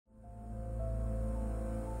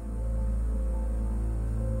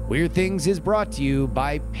Weird Things is brought to you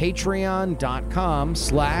by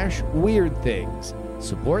patreon.com/weirdthings.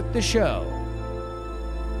 Support the show.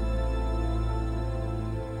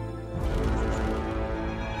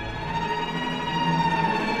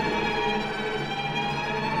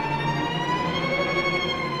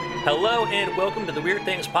 Hello and welcome to the Weird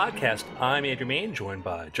Things podcast. I'm Andrew Main, joined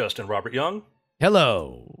by Justin Robert Young.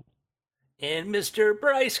 Hello. And Mr.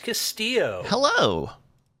 Bryce Castillo. Hello.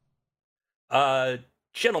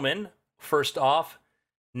 Gentlemen, first off,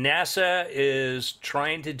 NASA is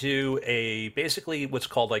trying to do basically what's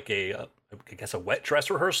called like I guess a wet dress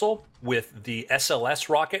rehearsal with the SLS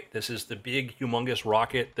rocket. This is the big, humongous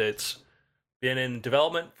rocket that's been in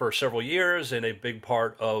development for several years and a big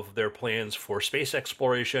part of their plans for space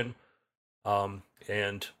exploration.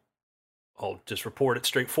 And I'll just report it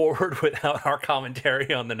straightforward without our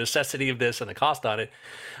commentary on the necessity of this and the cost on it.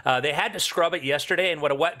 They had to scrub it yesterday, and what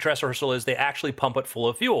a wet dress rehearsal is, they actually pump it full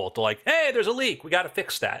of fuel to like, hey, there's a leak, we got to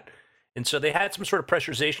fix that. And so they had some sort of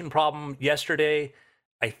pressurization problem yesterday.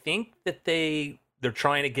 I think that they're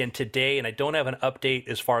trying again today, and I don't have an update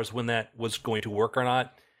as far as when that was going to work or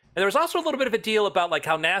not. And there was also a little bit of a deal about like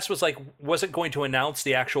how NASA was like, wasn't going to announce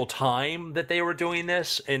the actual time that they were doing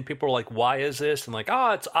this. And people were like, why is this? And like,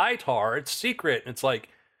 it's ITAR, it's secret. And it's like,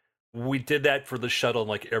 we did that for the shuttle and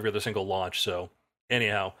like every other single launch. So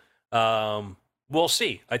anyhow, we'll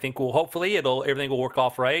see. I think hopefully everything will work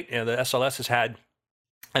off right. And the SLS has had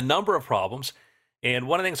a number of problems. And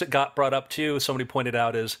one of the things that got brought up too, somebody pointed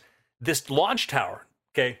out, is this launch tower.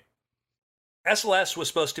 Okay. SLS was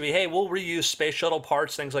supposed to be, hey, we'll reuse space shuttle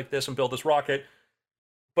parts, things like this, and build this rocket.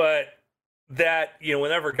 But that,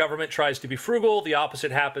 whenever government tries to be frugal, the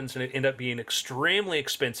opposite happens, and it ended up being extremely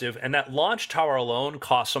expensive. And that launch tower alone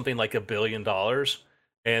cost something like $1 billion.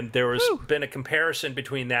 And there has been a comparison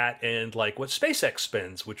between that and like what SpaceX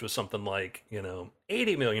spends, which was something like,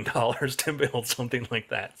 $80 million to build something like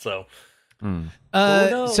that. So,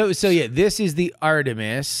 So yeah, this is the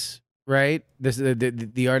Artemis. Right, this is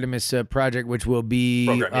the Artemis project, which will be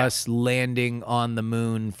us landing on the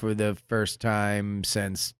moon for the first time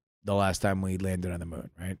since the last time we landed on the moon.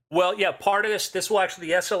 Right. Well, yeah, part of this will actually,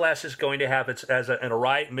 the SLS is going to have its as an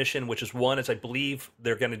Orion mission, which is I believe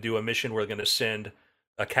they're going to do a mission where they're going to send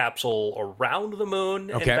a capsule around the moon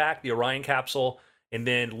and back, the Orion capsule, and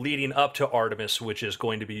then leading up to Artemis, which is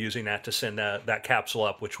going to be using that to send that capsule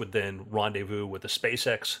up, which would then rendezvous with the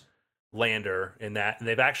SpaceX lander in that. And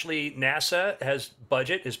they've actually, NASA has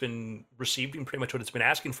been receiving pretty much what it's been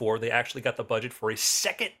asking for. They actually got the budget for a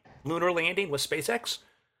second lunar landing with SpaceX.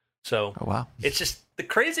 So wow. It's just, the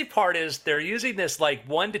crazy part is they're using this like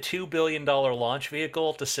 $1 to $2 billion launch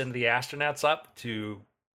vehicle to send the astronauts up to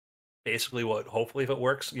basically hopefully if it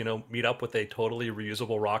works, meet up with a totally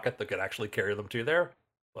reusable rocket that could actually carry them to there.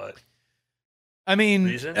 But I mean,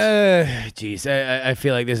 geez, I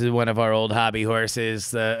feel like this is one of our old hobby horses.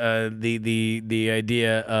 The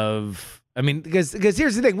idea of, I mean, because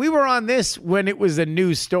here's the thing: we were on this when it was a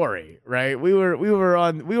news story, right? We were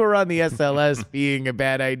on the SLS being a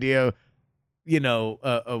bad idea,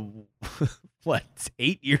 what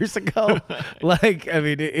 8 years ago? Like, I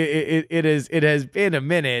mean, it has been a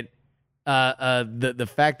minute. The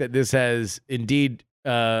fact that this has indeed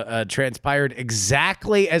transpired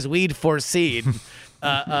exactly as we'd foreseen,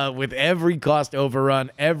 with every cost overrun,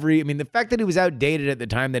 the fact that it was outdated at the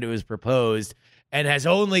time that it was proposed and has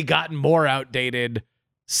only gotten more outdated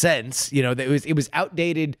since, that it was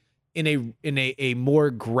outdated in a more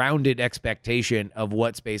grounded expectation of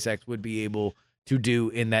what SpaceX would be able to do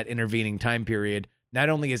in that intervening time period. Not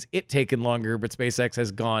only has it taken longer, but SpaceX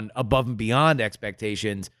has gone above and beyond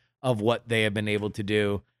expectations of what they have been able to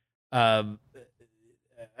do.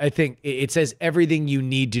 I think it says everything you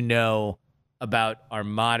need to know about our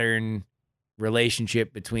modern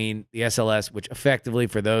relationship between the SLS, which effectively,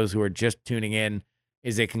 for those who are just tuning in,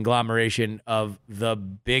 is a conglomeration of the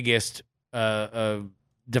biggest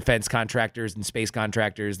defense contractors and space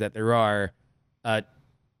contractors that there are.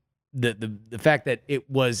 The fact that it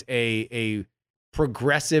was a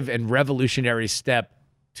progressive and revolutionary step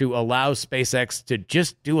to allow SpaceX to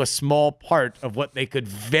just do a small part of what they could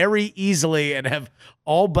very easily and have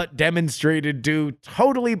all but demonstrated do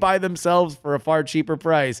totally by themselves for a far cheaper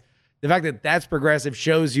price. The fact that that's progressive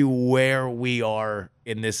shows you where we are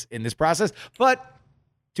in this process. But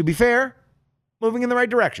to be fair, moving in the right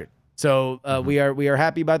direction. So we are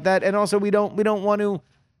happy about that, and also we don't want to,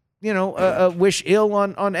 wish ill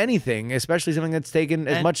on anything, especially something that's taken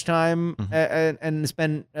as much time and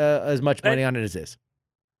spent as much money on it as this.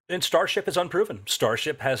 And Starship is unproven.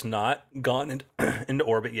 Starship has not gone into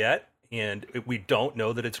orbit yet, and we don't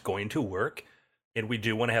know that it's going to work. And we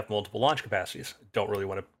do want to have multiple launch capacities. Don't really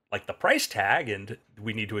want to like the price tag, and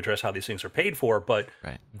we need to address how these things are paid for. But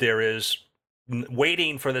Right. there is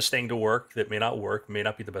waiting for this thing to work that may not work, may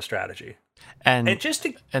not be the best strategy. And just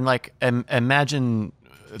to, and like imagine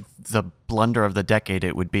the blunder of the decade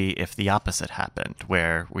it would be if the opposite happened,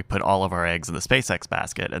 where we put all of our eggs in the SpaceX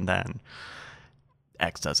basket and then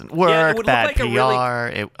X doesn't work, would bad look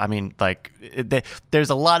like PR. There's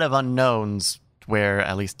a lot of unknowns where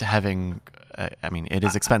at least having, it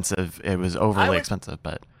is expensive. It was overly expensive,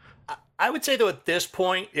 but I would say, though, at this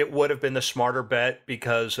point, it would have been the smarter bet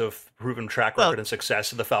because of proven track record and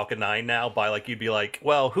success of the Falcon 9 now. By like, you'd be like,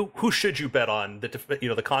 well, who should you bet on?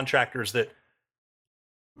 The contractors that,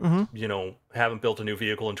 haven't built a new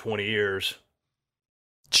vehicle in 20 years.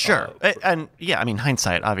 Sure. And yeah,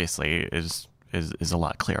 hindsight obviously is a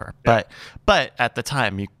lot clearer. But at the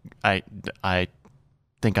time, I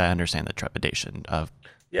think I understand the trepidation of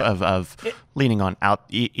leaning on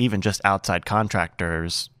even just outside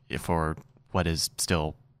contractors for what is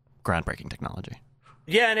still groundbreaking technology.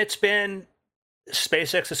 Yeah, and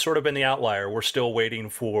SpaceX has sort of been the outlier. We're still waiting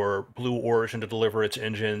for Blue Origin to deliver its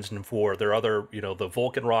engines, and for their other, the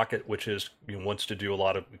Vulcan rocket, which is wants to do a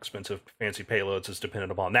lot of expensive, fancy payloads, is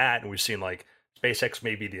dependent upon that. And we've seen like SpaceX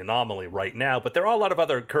may be the anomaly right now, but there are a lot of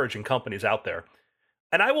other encouraging companies out there.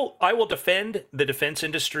 And I will defend the defense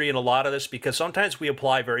industry in a lot of this, because sometimes we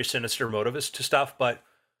apply very sinister motives to stuff. But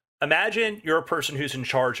imagine you're a person who's in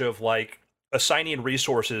charge of like assigning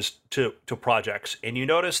resources to projects, and you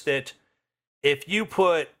notice that if you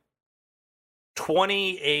put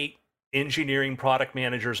 28 engineering product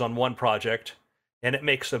managers on one project and it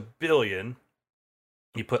makes $1 billion,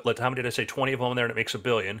 you put, how many did I say, 20 of them in there and it makes $1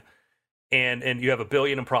 billion, and you have $1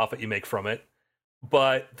 billion in profit you make from it.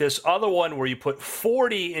 But this other one where you put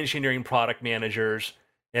 40 engineering product managers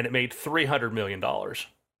and it made $300 million,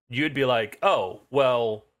 you'd be like, oh,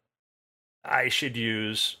 well, I should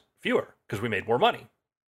use fewer because we made more money.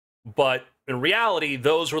 But in reality,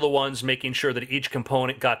 those were the ones making sure that each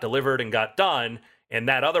component got delivered and got done, and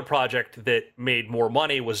that other project that made more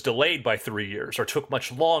money was delayed by 3 years or took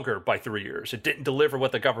much longer by 3 years. It didn't deliver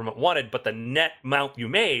what the government wanted, but the net amount you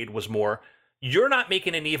made was more. You're not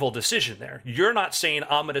making an evil decision there. You're not saying,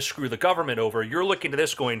 I'm going to screw the government over. You're looking at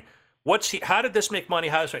this going, how did this make money?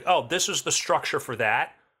 This is the structure for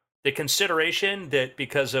that. The consideration that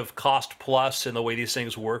because of cost plus and the way these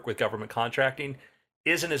things work with government contracting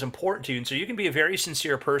isn't as important to you. And so you can be a very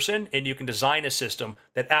sincere person and you can design a system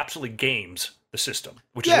that absolutely games the system,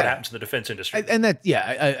 which is what happens in the defense industry. And that,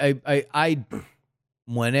 I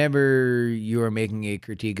whenever you are making a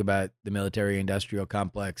critique about the military industrial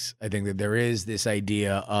complex, I think that there is this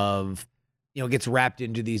idea of, gets wrapped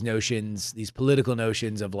into these notions, these political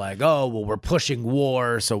notions of like, oh, well, we're pushing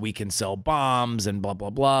war so we can sell bombs and blah, blah,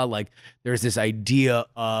 blah. Like there's this idea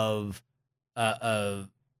of, a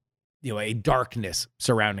darkness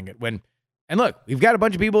surrounding it. And look, we've got a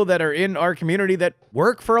bunch of people that are in our community that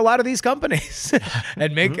work for a lot of these companies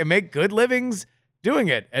and make good livings doing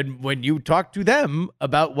it. And when you talk to them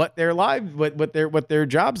about what their lives, what their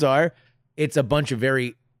jobs are, it's a bunch of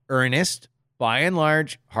very earnest, by and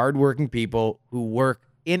large, hardworking people who work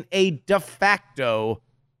in a de facto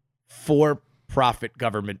for-profit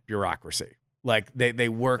government bureaucracy. Like they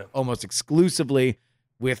work almost exclusively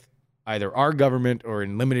with either our government or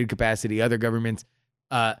in limited capacity other governments.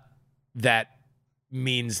 That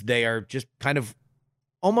means they are just kind of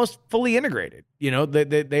almost fully integrated.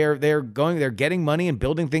 They're getting money and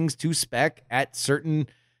building things to spec at certain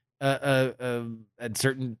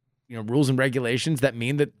rules and regulations that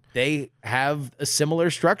mean that they have a similar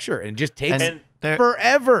structure, and it just takes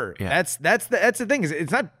forever. Yeah. That's the thing. Is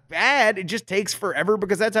it's not bad. It just takes forever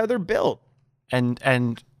because that's how they're built.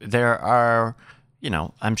 And there are,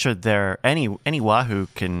 I'm sure any Wahoo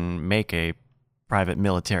can make a private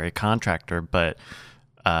military contractor, but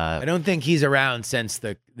I don't think he's around since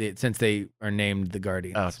they are named the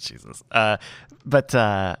Guardians. Oh Jesus! But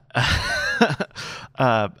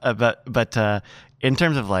in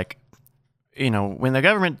terms of like, when the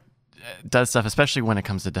government does stuff, especially when it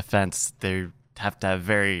comes to defense, they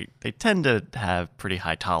tend to have pretty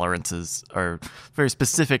high tolerances or very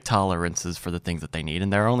specific tolerances for the things that they need,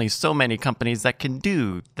 and there are only so many companies that can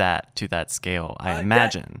do that to that scale. I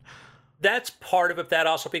imagine. That's part of it. That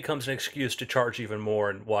also becomes an excuse to charge even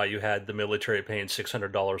more, and why you had the military paying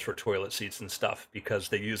 $600 for toilet seats and stuff, because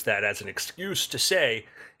they use that as an excuse to say.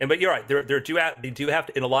 But you're right. They do have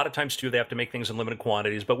to, and a lot of times too, they have to make things in limited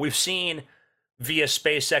quantities. But we've seen via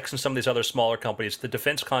SpaceX and some of these other smaller companies, the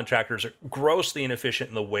defense contractors are grossly inefficient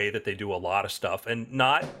in the way that they do a lot of stuff, and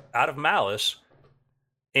not out of malice.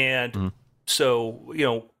 And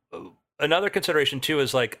so, another consideration too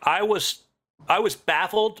is like, I was I was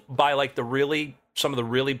baffled by like some of the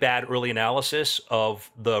really bad early analysis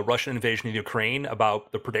of the Russian invasion of Ukraine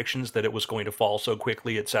about the predictions that it was going to fall so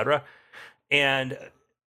quickly, etc. And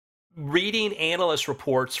reading analyst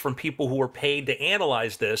reports from people who were paid to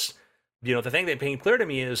analyze this, the thing that became clear to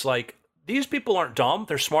me is like, these people aren't dumb.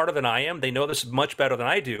 They're smarter than I am. They know this much better than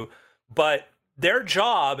I do. But their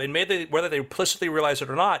job, and maybe whether they implicitly realize it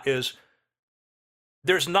or not, is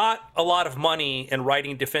there's not a lot of money in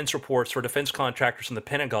writing defense reports for defense contractors in the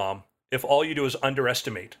Pentagon if all you do is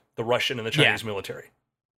underestimate the Russian and the Chinese military.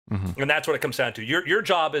 Mm-hmm. And that's what it comes down to. Your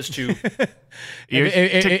job is to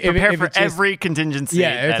prepare for every contingency.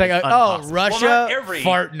 Yeah, it's like, Russia,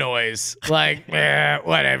 fart noise. Like,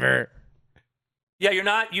 whatever. Yeah,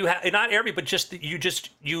 not every, but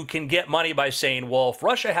you can get money by saying, well, if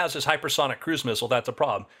Russia has this hypersonic cruise missile, that's a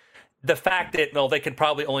problem. The fact that, they could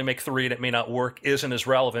probably only make 3 and it may not work isn't as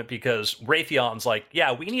relevant because Raytheon's like,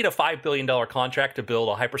 yeah, we need a $5 billion contract to build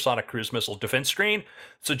a hypersonic cruise missile defense screen.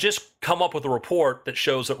 So just come up with a report that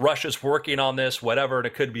shows that Russia's working on this, whatever, and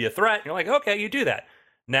it could be a threat. And you're like, okay, you do that.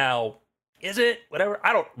 Now, is it? Whatever.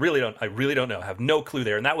 I really don't know. I have no clue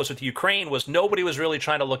there. And that was with Ukraine, was nobody was really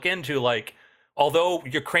trying to look into, like, although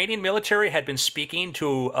Ukrainian military had been speaking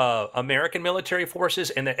to American military forces,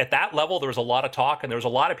 and at that level, there was a lot of talk, and there was a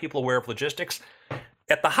lot of people aware of logistics.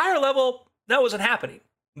 At the higher level, that wasn't happening.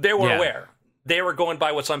 They were aware. They were going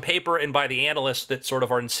by what's on paper and by the analysts that sort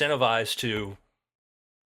of are incentivized to,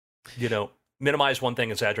 minimize one thing,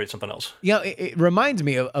 exaggerate something else. It reminds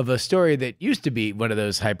me of a story that used to be one of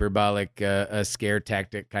those hyperbolic scare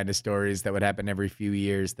tactic kind of stories that would happen every few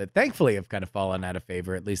years that thankfully have kind of fallen out of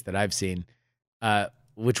favor, at least that I've seen.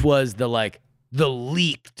 Which was the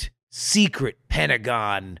leaked secret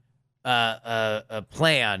Pentagon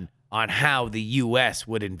plan on how the U.S.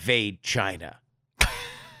 would invade China.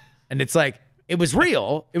 And it's like, it was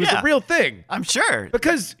real. It was a real thing. I'm sure.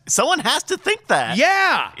 Because someone has to think that.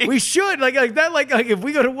 Yeah, we should. Like that, like if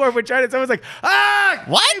we go to war with China, someone's like,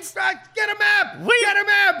 what? Get a map! Get a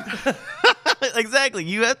map! Exactly.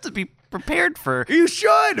 You have to be prepared for. You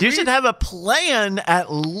should. You should have a plan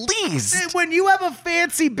at least. When you have a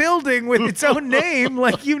fancy building with its own name,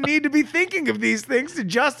 like you need to be thinking of these things to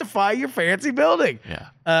justify your fancy building.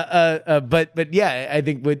 Yeah. But yeah, I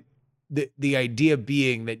think what the idea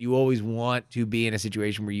being that you always want to be in a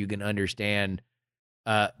situation where you can understand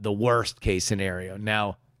the worst case scenario.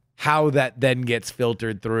 Now, how that then gets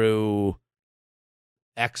filtered through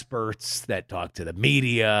experts that talk to the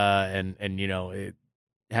media and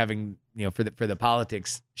having for the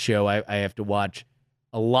politics show, I have to watch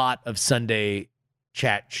a lot of Sunday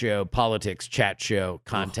politics chat show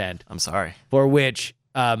content. I'm sorry. For which,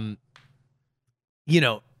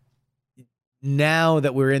 now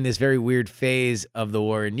that we're in this very weird phase of the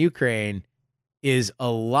war in Ukraine, is a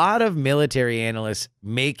lot of military analysts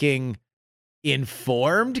making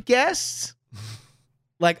informed guesses.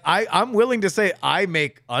 Like I'm willing to say I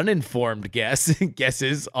make uninformed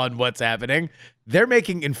guesses on what's happening. They're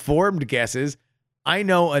making informed guesses. I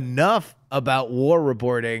know enough about war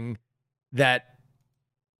reporting that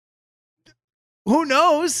who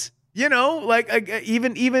knows, even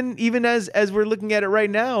as we're looking at it right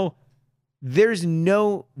now, there's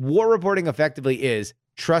no war reporting effectively is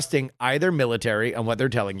trusting either military on what they're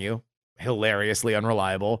telling you, hilariously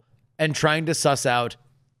unreliable, and trying to suss out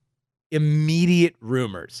immediate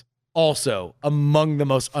rumors, also among the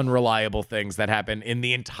most unreliable things that happen in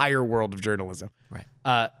the entire world of journalism. Right.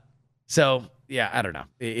 So yeah, I don't know.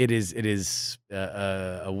 It is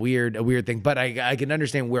a weird thing, but I can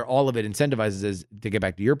understand where all of it incentivizes is, to get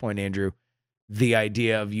back to your point, Andrew, the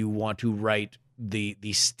idea of you want to write the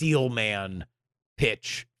steel man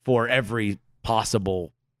pitch for every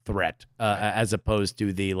possible threat, as opposed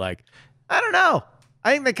to the I don't know.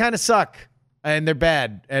 I think they kind of suck. And they're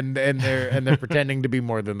bad, and they're pretending to be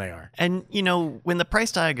more than they are. And when the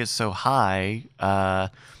price tag is so high,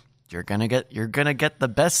 you're gonna get the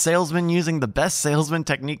best salesman using the best salesman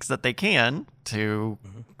techniques that they can to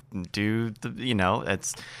do the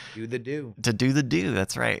do.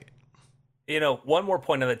 That's right. One more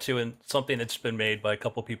point on that too, and something that's been made by a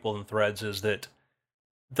couple people in threads is that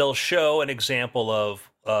they'll show an example of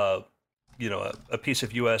a piece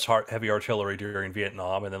of U.S. heavy artillery during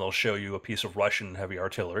Vietnam, and then they'll show you a piece of Russian heavy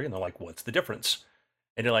artillery, and they're like, what's the difference?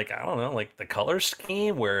 And you're like, I don't know, like the color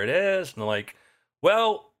scheme, where it is. And they're like,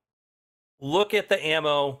 well, look at the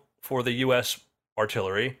ammo for the U.S.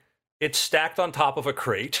 artillery. It's stacked on top of a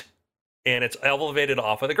crate, and it's elevated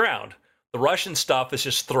off of the ground. The Russian stuff is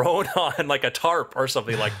just thrown on like a tarp or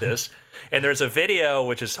something like this. And there's a video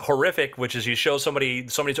which is horrific, which is you show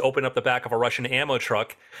somebody's opening up the back of a Russian ammo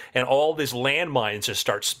truck, and all these landmines just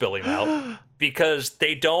start spilling out because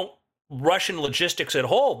they don't. Russian logistics at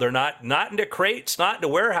whole, they're not into crates, not into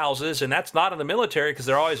warehouses, and that's not in the military because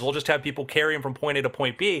we'll just have people carrying from point A to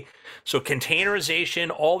point B. So containerization,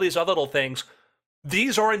 all these other little things,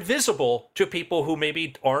 these are invisible to people who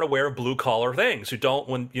maybe aren't aware of blue collar things, who don't,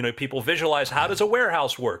 when, people visualize how does a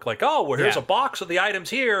warehouse work? Like, oh, well, here's a box of the items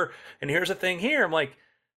here, and here's a thing here. I'm like,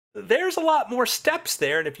 there's a lot more steps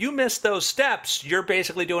there. And if you miss those steps, you're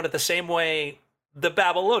basically doing it the same way the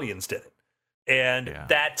Babylonians did it. And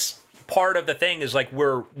that's part of the thing is like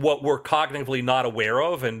what we're cognitively not aware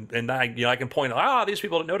of. And I can point out, these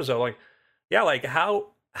people didn't notice that. I'm like, yeah, like how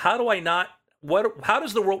do I not, how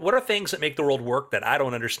does the world, what are things that make the world work that I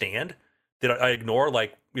don't understand, that I ignore?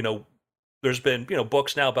 Like, there's been,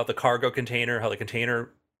 books now about the cargo container, how the container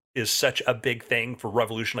is such a big thing for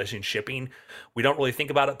revolutionizing shipping. We don't really think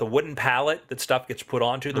about it. The wooden pallet that stuff gets put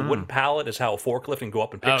onto, the wooden pallet is how a forklift can go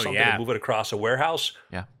up and pick something and move it across a warehouse.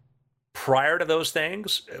 Yeah. Prior to those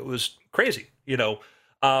things, it was crazy. That's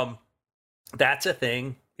a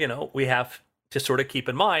thing, we have to sort of keep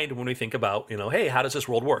in mind when we think about, hey, how does this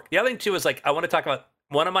world work? The other thing too is like, I want to talk about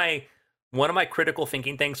one of my critical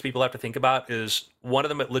thinking things people have to think about is one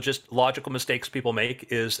of the logical mistakes people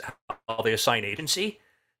make is how they assign agency.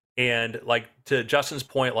 And like to Justin's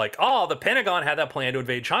point, like, oh, the Pentagon had that plan to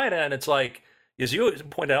invade China. And it's like, as you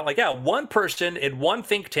pointed out, like, yeah, one person in one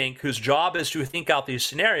think tank whose job is to think out these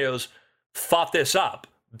scenarios thought this up.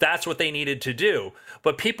 That's what they needed to do.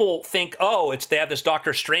 But people think, they have this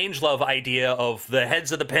Dr. Strangelove idea of the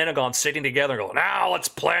heads of the Pentagon sitting together and going, now let's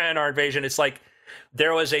plan our invasion. It's like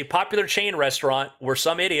there was a popular chain restaurant where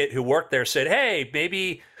some idiot who worked there said, hey,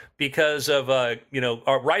 maybe because of our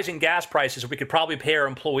rising gas prices, we could probably pay our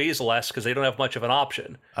employees less because they don't have much of an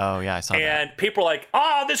option. Oh, yeah, I saw that. And people are like,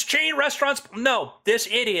 this chain restaurant's... No, this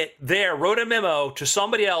idiot there wrote a memo to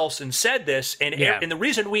somebody else and said this. And the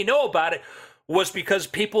reason we know about it was because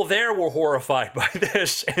people there were horrified by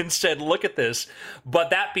this and said, look at this.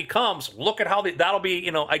 But that becomes, look at how that'll be,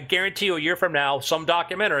 I guarantee you a year from now, some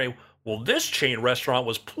documentary, well, this chain restaurant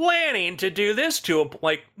was planning to do this to him.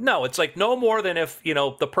 Like, no, it's like no more than if,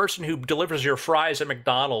 the person who delivers your fries at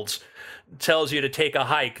McDonald's tells you to take a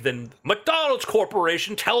hike, then McDonald's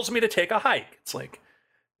Corporation tells me to take a hike. It's like,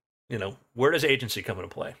 where does agency come into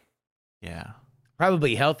play? Yeah.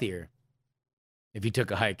 Probably healthier if you took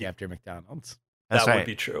a hike after McDonald's. That would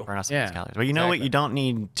be true. Burn off some calories. But you know what? You don't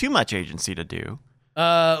need too much agency to do.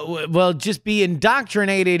 Well, just be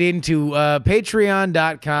indoctrinated into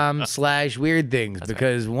patreon.com/weird things,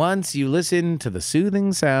 because once you listen to the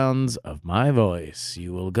soothing sounds of my voice,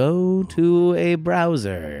 you will go to a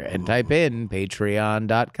browser and type in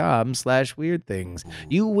patreon.com/weird things.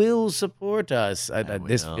 You will support us.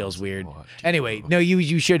 This feels weird. Anyway, no,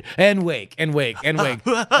 you should. And wake. You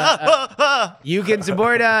can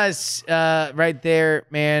support us right there,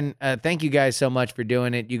 man. Thank you guys so much for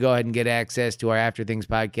doing it. You go ahead and get access to our After Things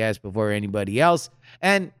podcast before anybody else,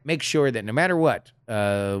 and make sure that no matter what,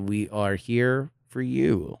 we are here for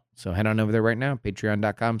you. So head on over there right now,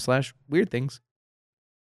 patreon.com/weird things.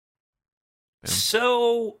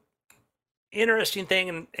 So interesting thing,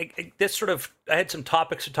 and this sort of, I had some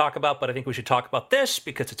topics to talk about, but I think we should talk about this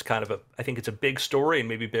because it's kind of I think it's a big story and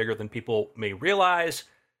maybe bigger than people may realize.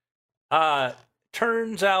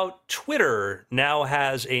 Turns out Twitter now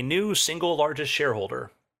has a new single largest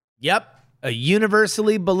shareholder. Yep. A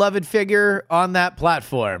universally beloved figure on that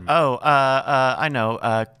platform. Oh, I know.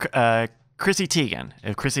 Chrissy Teigen.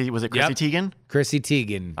 Was it Chrissy Teigen? Chrissy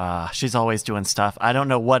Teigen. She's always doing stuff. I don't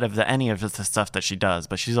know what of any of the stuff that she does,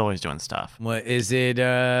 but she's always doing stuff. What is it?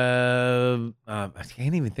 I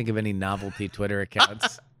can't even think of any novelty Twitter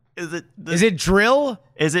accounts. Is it Drill?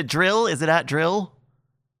 Is it Drill? Is it at Drill?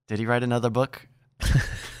 Did he write another book?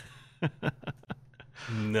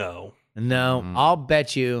 No. I'll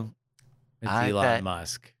bet you it's Elon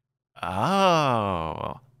Musk.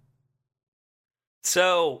 Oh.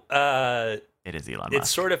 So, it is Elon Musk. It's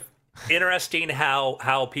sort of interesting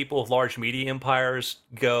how people with large media empires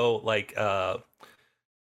go, like,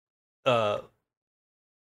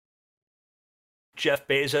 Jeff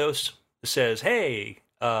Bezos says, hey,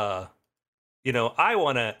 the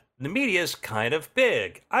media's kind of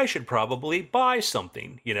big. I should probably buy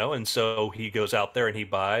something, and so he goes out there and he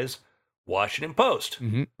buys Washington Post.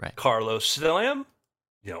 Mm-hmm. Right. Carlos Slim,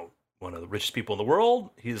 one of the richest people in the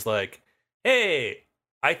world, he's like, hey,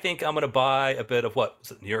 I think I'm going to buy a bit of what?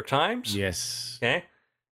 Was it New York Times? Yes. Okay.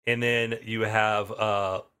 And then you have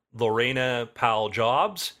Lorena Powell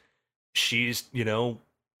Jobs. she's,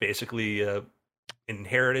 basically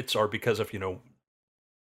inheritance or because of,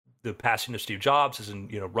 the passing of Steve Jobs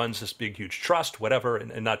runs this big, huge trust, whatever,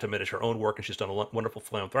 and not to diminish her own work. And she's done a wonderful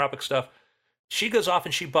philanthropic stuff. She goes off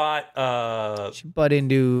and she bought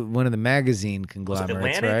into one of the magazine conglomerates,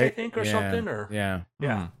 Atlantic, right? I think, or something, or yeah.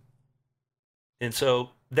 And so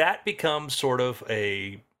that becomes sort of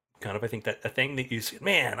a thing that you see,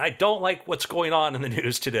 man, I don't like what's going on in the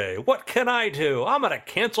news today. What can I do? I'm going to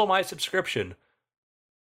cancel my subscription.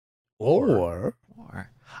 Or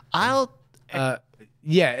I'll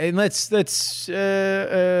and let's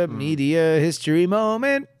media history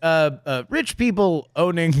moment. Rich people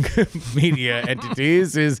owning media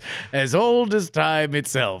entities is as old as time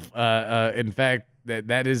itself. In fact,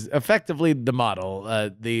 that is effectively the model.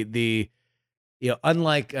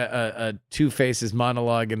 Unlike a Two-Face's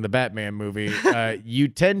monologue in the Batman movie, you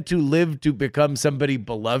tend to live to become somebody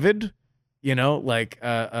beloved. Like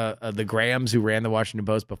the Grahams who ran the Washington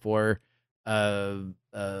Post before.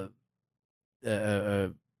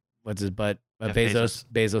 What's his butt?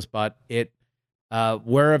 Bezos bought it.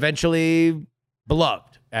 Were eventually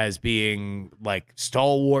beloved as being like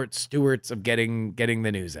stalwart stewards of getting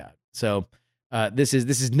the news out. So this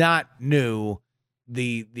is not new.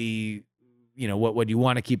 The what you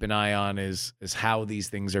want to keep an eye on is how these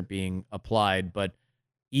things are being applied. But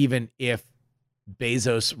even if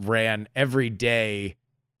Bezos ran every day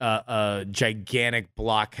gigantic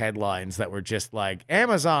block headlines that were just like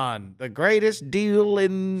Amazon, the greatest deal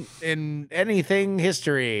in anything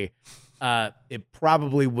history, it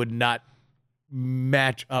probably would not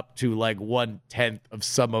match up to like 1/10 of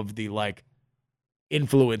some of the like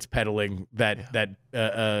influence peddling that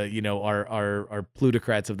our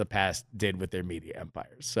plutocrats of the past did with their media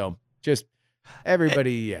empires. So just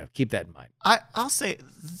everybody, keep that in mind. I'll say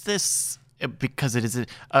this because it is.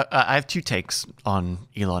 I have two takes on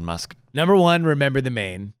Elon Musk. Number one, remember the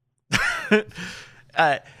main.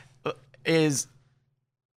 Ever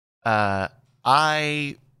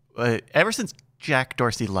since Jack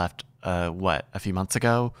Dorsey left, a few months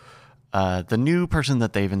ago, the new person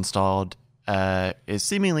that they've installed is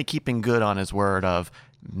seemingly keeping good on his word of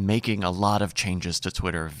making a lot of changes to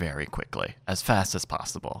Twitter very quickly, as fast as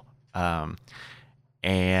possible.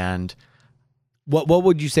 And what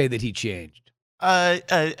would you say that he changed? A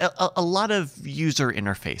lot of user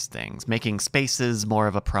interface things, making spaces more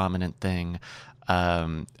of a prominent thing.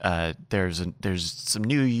 There's some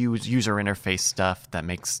new user interface stuff that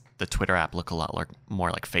makes the Twitter app look a lot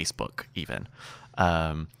more like Facebook, even.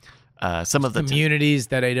 Some of the communities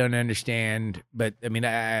that I don't understand, but I mean,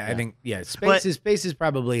 I think Spaces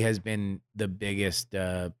probably has been the biggest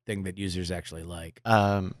thing that users actually like.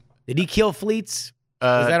 Did he kill fleets?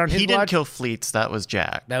 Was that on his he didn't watch? kill fleets. That was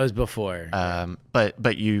Jack. That was before. But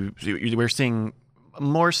we're seeing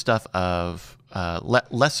more stuff of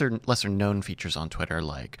lesser known features on Twitter,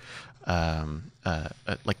 like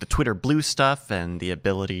the Twitter Blue stuff and the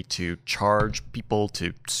ability to charge people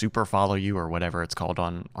to super follow you or whatever it's called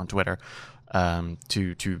on Twitter,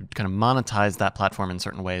 to kind of monetize that platform in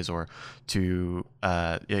certain ways, or to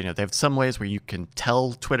they have some ways where you can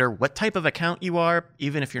tell Twitter what type of account you are,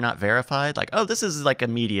 even if you're not verified. Like, oh, this is like a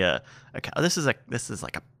media account. This is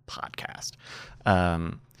like a podcast,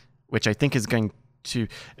 which I think is going to.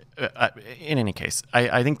 In any case,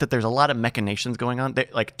 I think that there's a lot of machinations going on.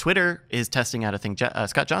 Like Twitter is testing out a thing.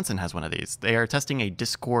 Scott Johnson has one of these. They are testing a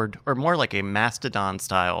Discord, or more like a Mastodon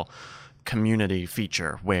style community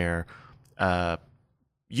feature where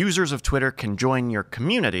users of Twitter can join your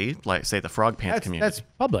community, like say the Frog Pants community. That's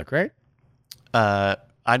public, right?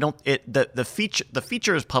 I don't. The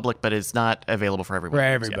feature is public, but it's not available for everyone. For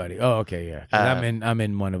everybody. Yeah. Oh, okay, yeah. I'm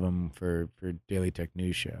in one of them for Daily Tech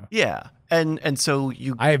News Show. Yeah, and so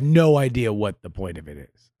I have no idea what the point of it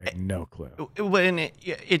is. I have no clue. When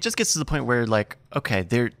it just gets to the point where, like, okay,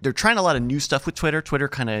 they're trying a lot of new stuff with Twitter. Twitter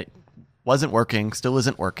kind of wasn't working, still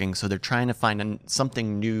isn't working, so they're trying to find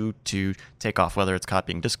something new to take off, whether it's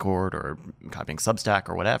copying Discord or copying Substack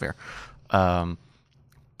or whatever. But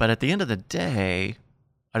at the end of the day,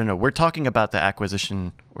 I don't know. We're talking about the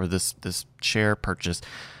acquisition or this share purchase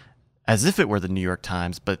as if it were the New York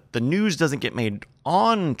Times, but the news doesn't get made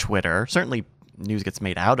on Twitter. Certainly, news gets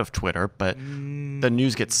made out of Twitter, but the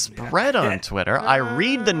news gets spread on Twitter. I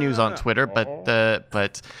read the news on Twitter, but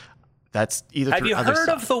that's either Have through you other heard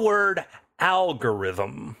stuff. of the word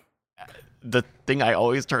algorithm? The thing I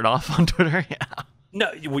always turn off on Twitter. Yeah.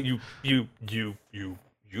 No, you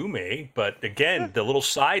may, but again, the little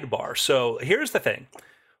sidebar. So here's the thing.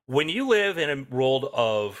 When you live in a world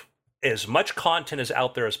of as much content as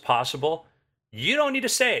out there as possible, you don't need to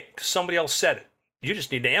say it because somebody else said it. You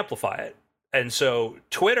just need to amplify it. And so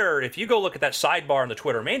Twitter, if you go look at that sidebar on the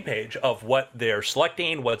Twitter main page of what they're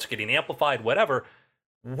selecting, what's getting amplified, whatever,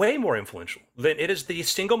 way more influential than it is the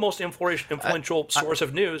single most influential source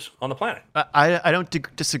of news on the planet. I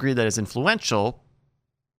don't disagree that it's influential,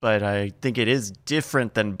 but I think it is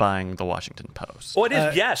different than buying the Washington Post. Well, it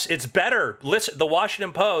is. Yes, it's better. Listen, the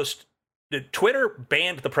Washington Post, Twitter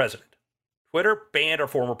banned the president. Twitter banned our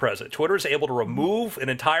former president. Twitter is able to remove an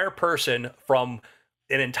entire person from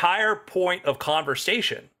an entire point of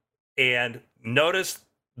conversation, and notice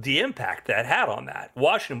the impact that had on that.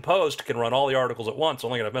 Washington Post can run all the articles at once,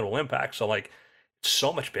 only going to have minimal impact. So, like,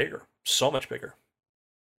 so much bigger.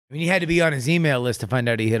 I mean, you had to be on his email list to find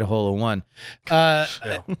out he hit a hole in one.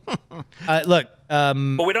 Look,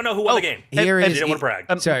 but we don't know who won the game. Here is. You don't want to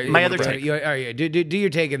brag. Sorry, my other take. All right, do your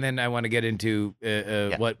take, and then I want to get into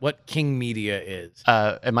what King Media is.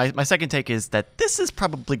 And my second take is that this is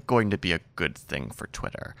probably going to be a good thing for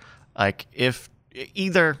Twitter. Like, if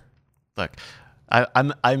either, look,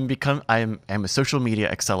 I'm a social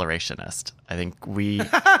media accelerationist. I think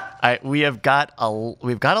we've got a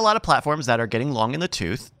lot of platforms that are getting long in the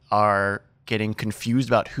tooth, are getting confused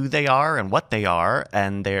about who they are and what they are,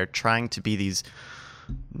 and they're trying to be these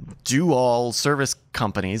do-all service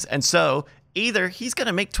companies. And so either he's going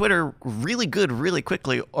to make Twitter really good really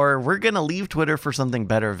quickly, or we're going to leave Twitter for something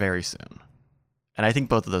better very soon. And I think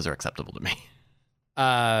both of those are acceptable to me.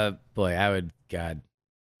 Boy, God,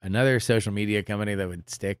 another social media company that would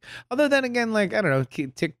stick. Although then again, like, I don't know,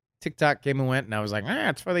 TikTok came and went, and I was like,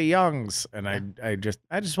 it's for the youngs. And I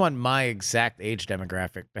just want my exact age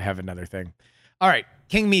demographic to have another thing. All right,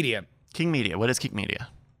 King Media. King Media. What is King Media?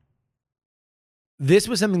 This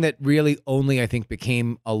was something that really only, I think,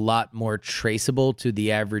 became a lot more traceable to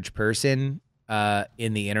the average person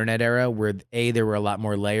in the internet era, where A, there were a lot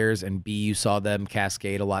more layers, and B, you saw them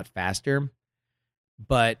cascade a lot faster.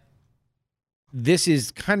 But this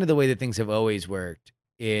is kind of the way that things have always worked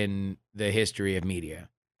in the history of media.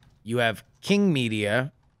 You have King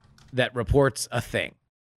Media that reports a thing,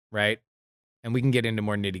 right? And we can get into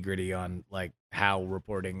more nitty-gritty on like how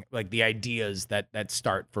reporting, like the ideas that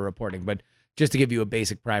start for reporting. But just to give you a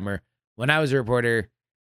basic primer, when I was a reporter,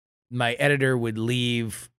 my editor would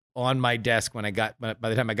leave on my desk by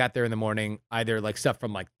the time I got there in the morning, either like stuff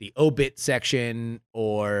from like the obit section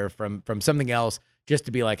or from something else, just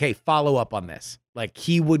to be like, hey, follow up on this. Like,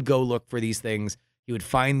 he would go look for these things. He would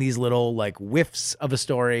find these little like whiffs of a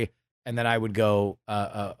story, and then I would go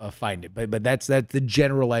find it. But that's the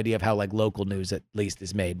general idea of how like local news at least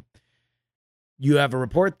is made. You have a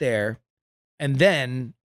report there, and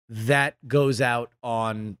then that goes out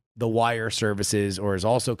on the wire services, or is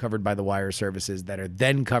also covered by the wire services, that are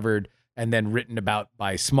then covered and then written about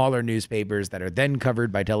by smaller newspapers, that are then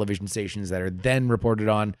covered by television stations, that are then reported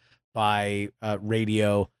on by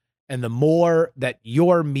radio. And the more that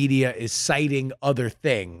your media is citing other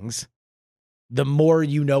things, the more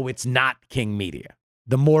you know it's not King Media.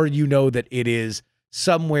 The more you know that it is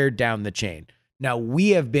somewhere down the chain. Now,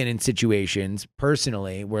 we have been in situations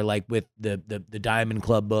personally where, like with the Diamond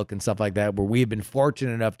Club book and stuff like that, where we've been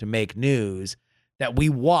fortunate enough to make news that we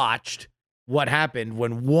watched what happened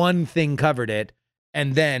when one thing covered it,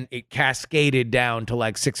 and then it cascaded down to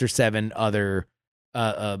like 6 or 7 other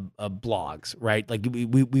blogs, right? Like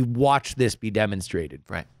we watched this be demonstrated.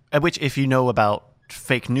 Right. At which, if you know about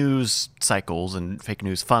fake news cycles and fake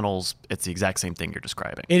news funnels, it's the exact same thing you're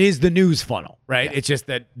describing. It is the news funnel, right? Yeah. It's just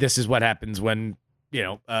that this is what happens when, you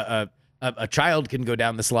know, a child can go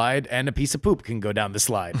down the slide and a piece of poop can go down the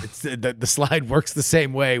slide. It's the slide works the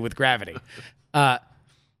same way with gravity.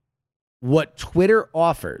 What Twitter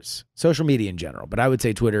offers, social media in general, but I would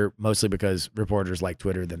say Twitter mostly because reporters like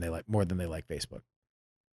Twitter more than they like Facebook.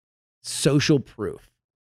 Social proof.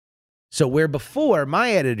 So where before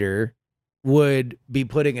my editor would be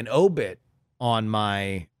putting an obit on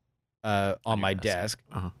my desk.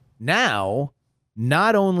 Uh-huh. Now,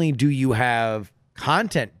 not only do you have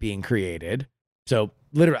content being created, so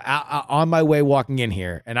literally on my way walking in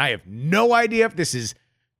here, and I have no idea if this is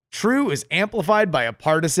true, is amplified by a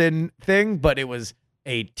partisan thing, but it was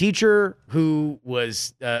a teacher who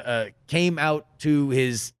was came out to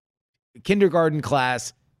his kindergarten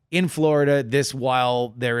class in Florida, this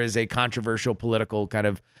while there is a controversial political kind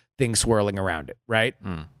of thing swirling around it, right?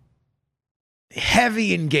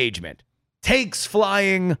 Heavy engagement, takes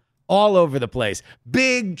flying all over the place,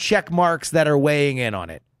 big check marks that are weighing in on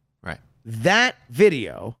it. Right. That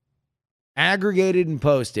video, aggregated and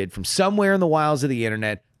posted from somewhere in the wilds of the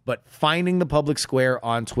internet, but finding the public square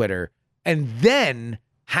on Twitter, and then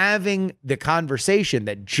having the conversation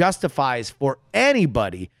that justifies for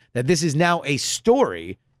anybody that this is now a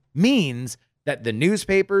story, means that the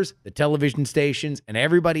newspapers, the television stations, and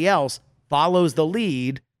everybody else follows the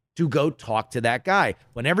lead to go talk to that guy.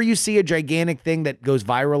 Whenever you see a gigantic thing that goes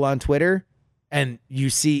viral on Twitter and you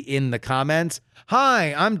see in the comments,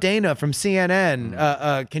 "Hi, I'm Dana from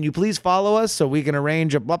CNN. Can you please follow us so we can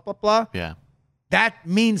arrange a blah, blah, blah?" Yeah. That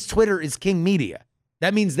means Twitter is king media.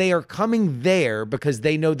 That means they are coming there because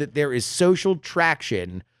they know that there is social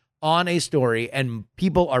traction on a story and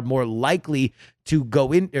people are more likely to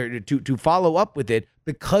go in or to follow up with it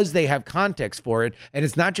because they have context for it. And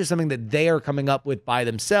it's not just something that they are coming up with by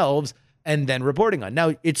themselves and then reporting on.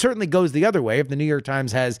 Now, it certainly goes the other way. If the New York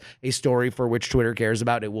Times has a story for which Twitter cares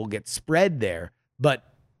about, it will get spread there. But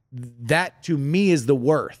that, to me, is the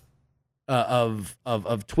worth of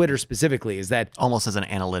Twitter specifically, is that Almost as an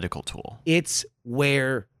analytical tool. it's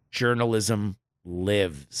where journalism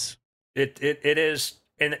lives. It is,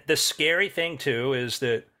 and the scary thing too is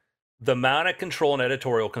that the amount of control and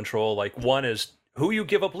editorial control, like one is who you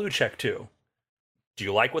give a blue check to. Do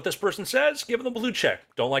you like what this person says? Give them a blue check.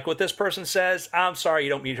 Don't like what this person says? I'm sorry, you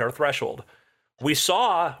don't meet our threshold. We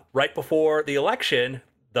saw right before the election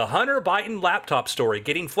the Hunter Biden laptop story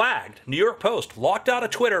getting flagged. New York Post locked out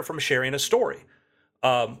of Twitter from sharing a story.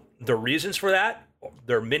 The reasons for that,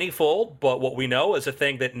 they're manyfold, but what we know is a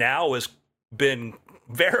thing that now has been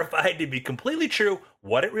verified to be completely true.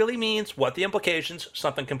 What it really means, what the implications,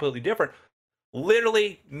 something completely different,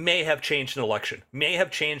 literally may have changed an election, may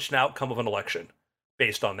have changed an outcome of an election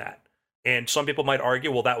based on that. And some people might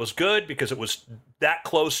argue, well, that was good because it was that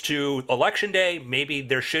close to election day. Maybe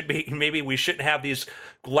we shouldn't have these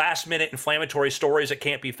last minute inflammatory stories that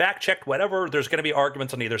can't be fact checked, whatever. There's going to be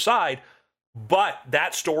arguments on either side. But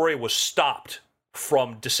that story was stopped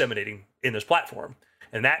from disseminating in this platform.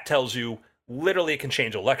 And that tells you literally it can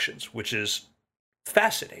change elections, which is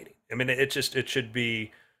fascinating. I mean, it should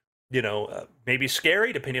be, maybe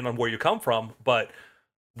scary depending on where you come from. But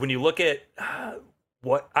when you look at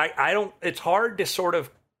it's hard to sort of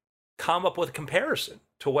come up with a comparison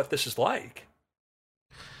to what this is like.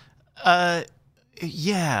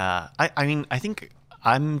 Yeah. I mean, I think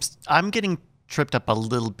I'm getting tripped up a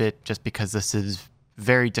little bit just because this is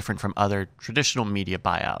very different from other traditional media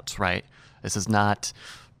buyouts, right? This is not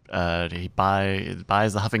he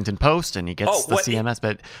buys the Huffington Post and he gets the CMS,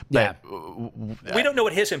 but we don't know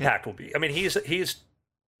what his impact will be. I mean, he's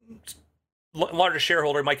largest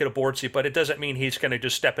shareholder, might get a board seat, but it doesn't mean he's going to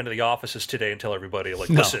just step into the offices today and tell everybody,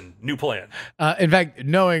 listen, new plan. In fact,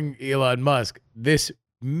 knowing Elon Musk, this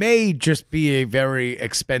may just be a very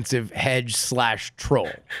expensive hedge /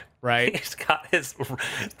 troll, right? He's got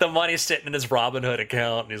the money sitting in his Robinhood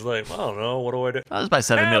account, and he's like, I don't know, what do I do? I'll just buy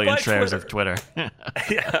 7 million shares of Twitter. Yeah,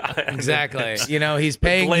 exactly. He's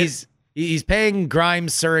paying he's paying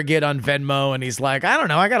Grimes surrogate on Venmo, and he's like, I don't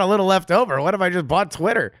know, I got a little left over. What if I just bought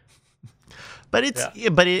Twitter? But it's, so, in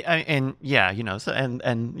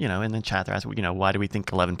the chat they're asking, why do we think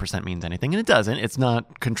 11% means anything? And it doesn't. It's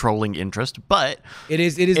not controlling interest, but it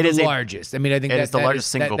is the largest. I mean, I think it's the largest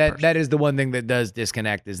single. That is the one thing that does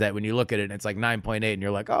disconnect, is that when you look at it, and it's like 9.8, and you're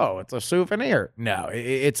like, oh, it's a souvenir. No,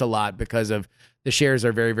 it's a lot because of the shares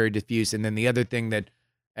are very, very diffuse. And then the other thing that,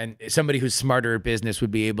 and somebody who's smarter at business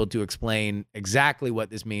would be able to explain exactly what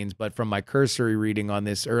this means, but from my cursory reading on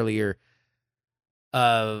this earlier,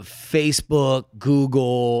 Facebook,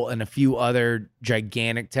 Google, and a few other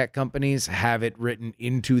gigantic tech companies have it written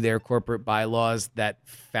into their corporate bylaws that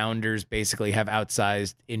founders basically have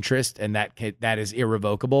outsized interest, and that is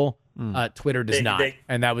irrevocable. Twitter does not,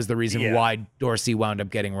 and that was the reason why Dorsey wound up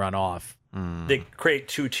getting run off. They create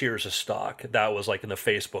 2 tiers of stock. That was like in the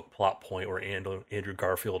Facebook plot point where Andrew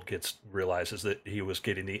Garfield realizes that he was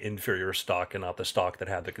getting the inferior stock and not the stock that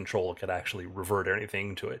had the control, could actually revert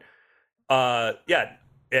anything to it. At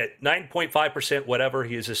 9.5%, whatever,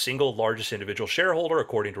 he is the single largest individual shareholder,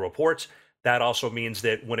 according to reports. That also means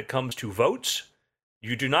that when it comes to votes,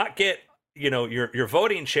 you do not get, your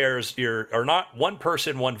voting shares are not one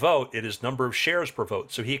person, one vote. It is number of shares per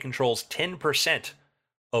vote. So he controls 10%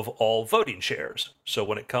 of all voting shares. So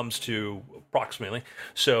when it comes to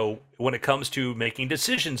making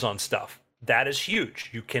decisions on stuff, that is huge.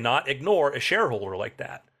 You cannot ignore a shareholder like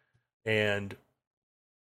that. And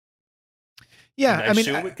yeah, I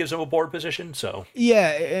assume it gives him a board position. So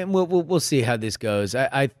yeah, and we'll see how this goes.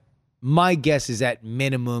 My guess is at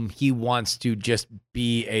minimum he wants to just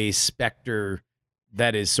be a specter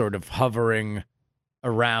that is sort of hovering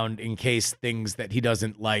around in case things that he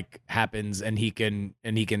doesn't like happens, and he can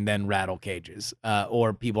then rattle cages,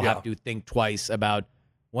 or people have to think twice about,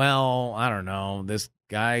 well, I don't know, this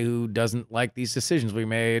guy who doesn't like these decisions we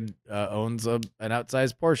made owns an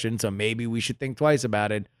outsized portion, so maybe we should think twice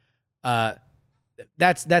about it.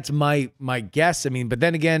 that's my guess. I mean, but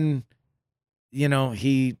then again, you know,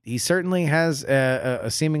 he certainly has a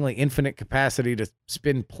seemingly infinite capacity to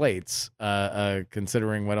spin plates,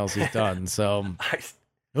 considering what else he's done. So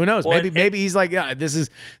who knows? Well, Maybe he's like, yeah, this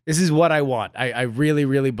is what I want. I really,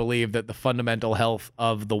 really believe that the fundamental health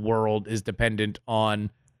of the world is dependent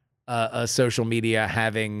on social media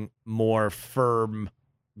having more firm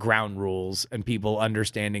ground rules and people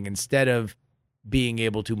understanding, instead of being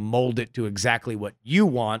able to mold it to exactly what you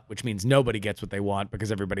want, which means nobody gets what they want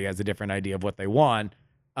because everybody has a different idea of what they want,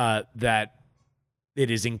 that it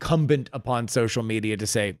is incumbent upon social media to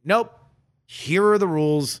say, nope, here are the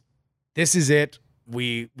rules. This is it.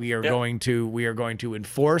 We are going to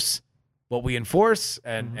enforce what we enforce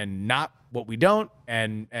and not what we don't.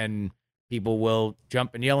 And people will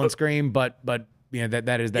jump and yell and scream, but you know,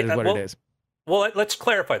 that is what it is. Well, let's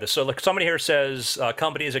clarify this. So, like, somebody here says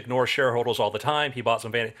companies ignore shareholders all the time. He bought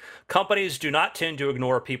some vanity. Companies do not tend to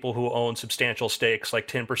ignore people who own substantial stakes, like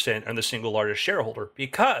 10%, and the single largest shareholder,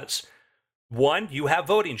 because one, you have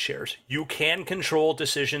voting shares. You can control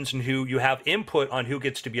decisions and who you have input on who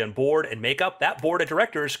gets to be on board and make up. That board of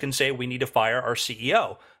directors can say, we need to fire our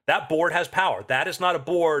CEO. That board has power. That is not a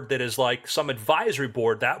board that is like some advisory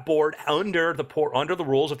board. That board, under the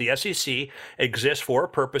rules of the SEC, exists for a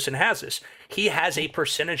purpose and has this. He has a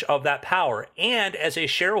percentage of that power. And as a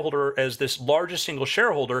shareholder, as this largest single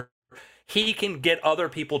shareholder, he can get other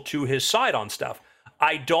people to his side on stuff.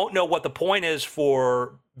 I don't know what the point is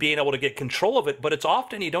for being able to get control of it, but it's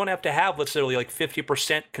often you don't have to have, let's say, like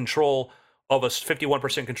 50% control of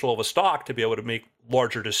 51% control of a stock to be able to make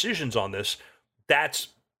larger decisions on this. That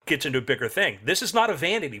gets into a bigger thing. This is not a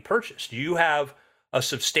vanity purchase. You have a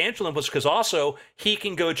substantial influence, because also he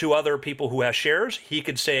can go to other people who have shares. He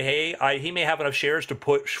could say, hey, he may have enough shares to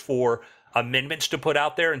push for amendments to put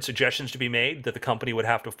out there and suggestions to be made that the company would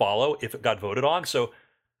have to follow if it got voted on. So,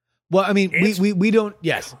 well, I mean, we don't.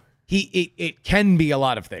 Yes, it can be a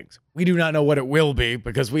lot of things. We do not know what it will be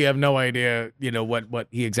because we have no idea, you know, what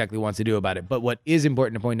he exactly wants to do about it. But what is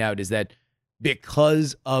important to point out is that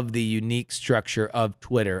because of the unique structure of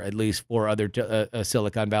Twitter, at least for other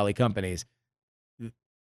Silicon Valley companies,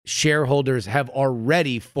 shareholders have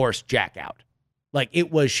already forced Jack out. Like,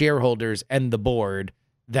 it was shareholders and the board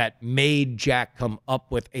that made Jack come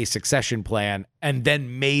up with a succession plan and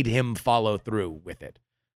then made him follow through with it.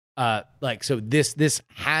 So this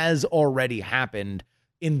has already happened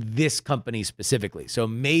in this company specifically. So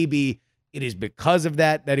maybe it is because of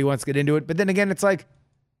that he wants to get into it. But then again, it's like,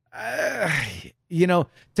 you know,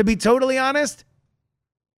 to be totally honest,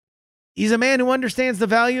 he's a man who understands the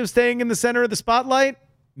value of staying in the center of the spotlight.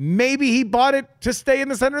 Maybe he bought it to stay in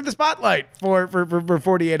the center of the spotlight for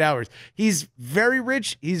 48 hours. He's very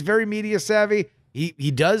rich. He's very media savvy.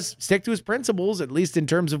 He does stick to his principles, at least in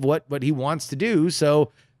terms of what he wants to do.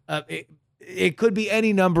 So it could be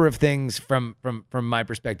any number of things from my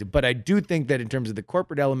perspective. But I do think that in terms of the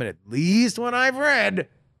corporate element, at least what I've read,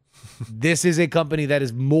 this is a company that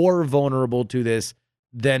is more vulnerable to this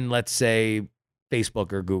than, let's say,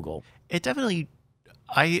 Facebook or Google. It definitely,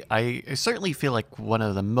 I certainly feel like one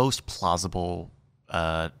of the most plausible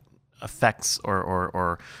effects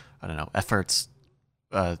or I don't know, efforts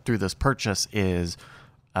through this purchase is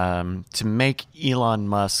to make Elon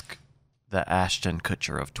Musk the Ashton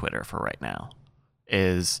Kutcher of Twitter for right now.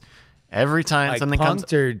 Is every time like something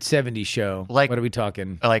comes, or 70 show. Like, what are we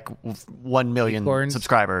talking? Like 1 million Acorns?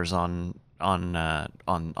 Subscribers on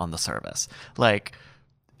the service. Like,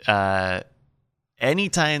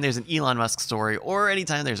 anytime there's an Elon Musk story or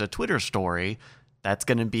anytime there's a Twitter story, that's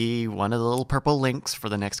going to be one of the little purple links for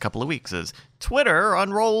the next couple of weeks. Is Twitter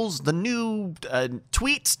unrolls the new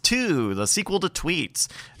Tweets 2, the sequel to Tweets,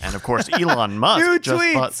 and of course Elon Musk new just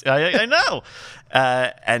tweets. bought. I know.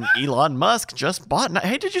 And Elon Musk just bought.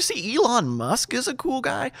 Hey, did you see Elon Musk is a cool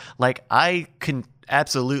guy? Like, I can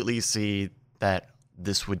absolutely see that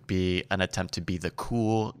this would be an attempt to be the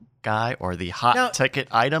cool guy or the hot ticket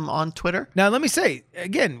item on Twitter. Now, let me say,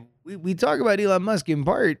 again, we talk about Elon Musk in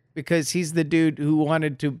part because he's the dude who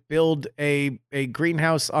wanted to build a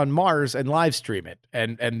greenhouse on Mars and live stream it.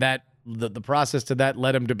 And that the process to that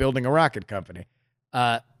led him to building a rocket company.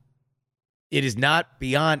 It is not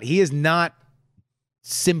beyond, he is not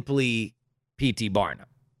simply P.T. Barnum.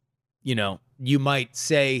 You know, you might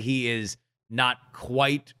say he is not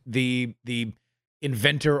quite the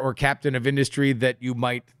inventor or captain of industry that you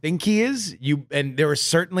might think he is. And there is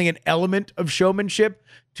certainly an element of showmanship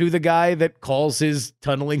to the guy that calls his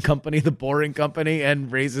tunneling company the Boring Company and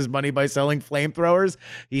raises money by selling flamethrowers.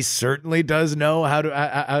 He certainly does know how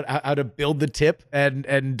to build the tip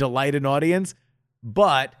and delight an audience.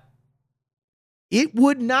 But it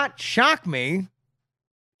would not shock me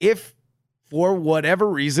if for whatever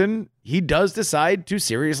reason he does decide to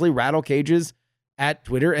seriously rattle cages at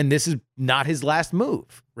Twitter, and this is not his last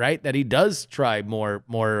move, right? That he does try more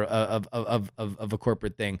of a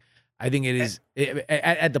corporate thing. I think it is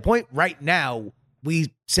at the point right now,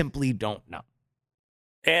 we simply don't know.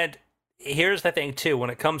 And here's the thing too, when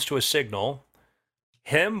it comes to a signal,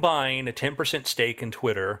 him buying a 10% stake in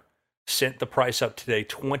Twitter sent the price up today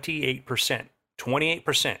 28%.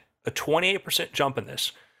 28%. A 28% jump in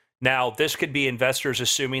this. Now, this could be investors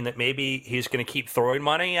assuming that maybe he's going to keep throwing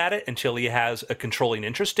money at it until he has a controlling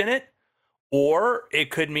interest in it. Or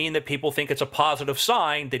it could mean that people think it's a positive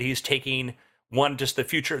sign that he's taking just the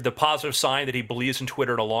future, the positive sign that he believes in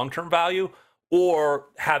Twitter at a long-term value, or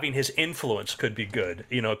having his influence could be good.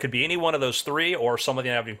 It could be any one of those three, or somebody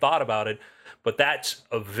I haven't even thought about it. But that's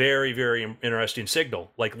a very, very interesting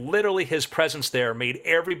signal. Like, literally his presence there made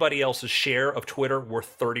everybody else's share of Twitter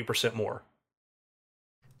worth 30% more.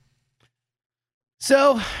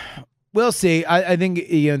 So we'll see. I think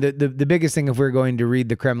the biggest thing, if we're going to read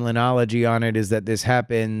the Kremlinology on it, is that this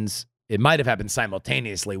happens. It might have happened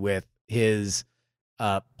simultaneously with his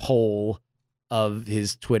poll of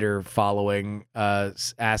his Twitter following,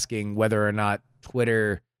 asking whether or not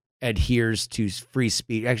Twitter adheres to free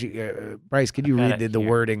speech. Actually, Bryce, could you read the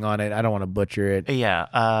wording on it? I don't want to butcher it.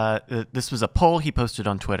 Yeah. This was a poll he posted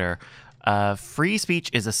on Twitter. Free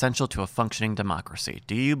speech is essential to a functioning democracy.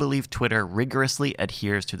 Do you believe Twitter rigorously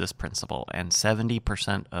adheres to this principle? And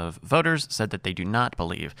 70% of voters said that they do not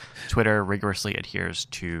believe Twitter rigorously adheres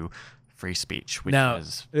to free speech. Which now,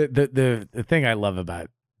 is the thing I love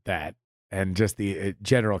about that, and just the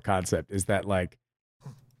general concept, is that, like,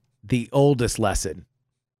 the oldest lesson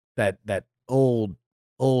that old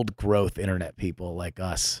growth internet people like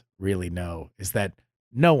us really know is that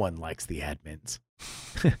no one likes the admins.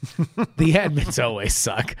 The admins always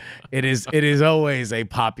suck. It is always a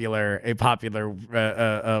popular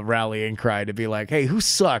rallying cry to be like, hey, who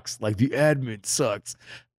sucks? Like, the admin sucks.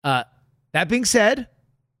 That being said,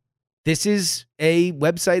 this is a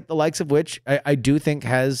website the likes of which I do think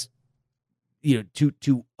has,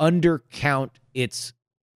 to undercount its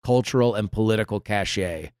cultural and political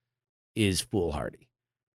cachet is foolhardy.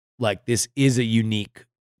 Like, this is a unique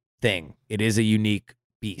thing. It is a unique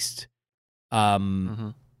beast.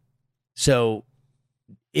 So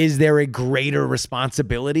is there a greater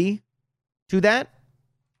responsibility to that?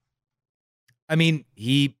 I mean,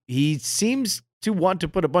 he seems to want to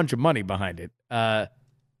put a bunch of money behind it. I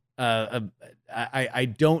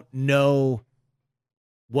don't know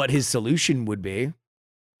what his solution would be.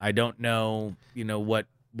 I don't know,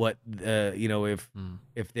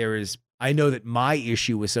 if there is. I know that my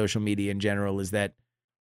issue with social media in general is that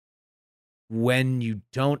when you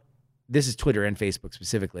don't, this is Twitter and Facebook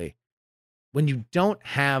specifically, when you don't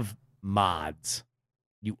have mods,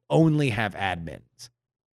 you only have admins,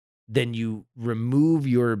 then you remove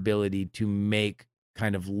your ability to make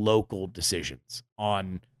kind of local decisions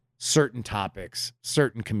on certain topics,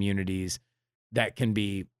 certain communities that can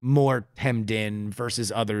be more hemmed in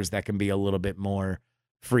versus others that can be a little bit more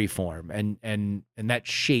free form. And that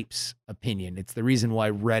shapes opinion. It's the reason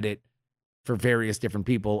why Reddit, for various different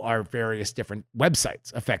people, are various different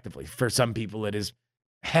websites, effectively. For some people, it is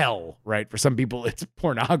hell, right? For some people, it's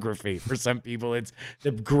pornography. For some people, it's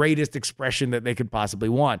the greatest expression that they could possibly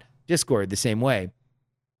want. Discord, the same way.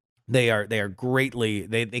 They are greatly,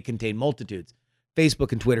 they contain multitudes.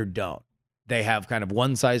 Facebook and Twitter don't. They have kind of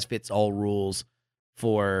one-size-fits-all rules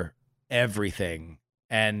for everything,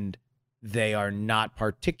 and they are not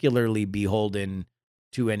particularly beholden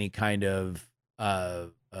to any kind of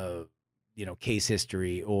case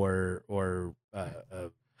history or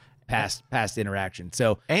past interaction.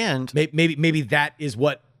 So, and maybe that is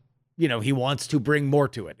what he wants to bring more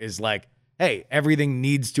to it, is like, hey, everything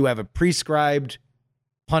needs to have a prescribed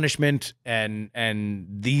punishment, and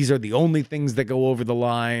these are the only things that go over the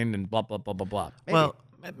line, and blah blah blah blah blah. Maybe. Well,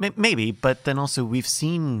 maybe, but then also we've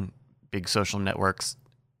seen big social networks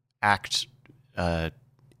act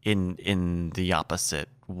in the opposite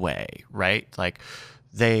way, right? Like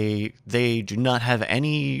they do not have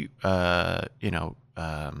any they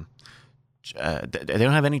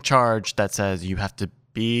don't have any charge that says you have to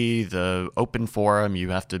be the open forum, you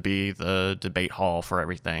have to be the debate hall for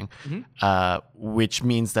everything, which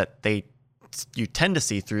means that you tend to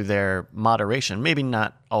see through their moderation, maybe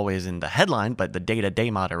not always in the headline, but the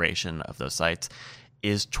day-to-day moderation of those sites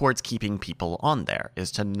is towards keeping people on there,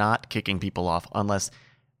 is to not kicking people off unless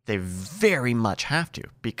they very much have to,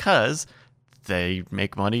 because they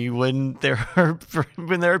make money when there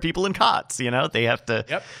are people in cots. They have to.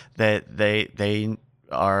 Yep. They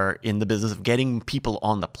are in the business of getting people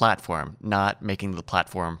on the platform, not making the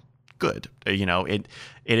platform good.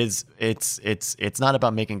 It's not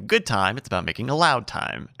about making good time, it's about making a loud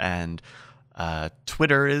time. And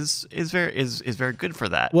Twitter is very good for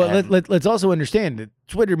that. Well, let's also understand that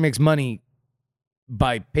Twitter makes money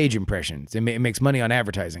by page impressions. It makes money on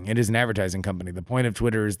advertising. It is an advertising company. The point of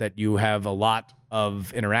Twitter is that you have a lot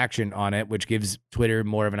of interaction on it, which gives Twitter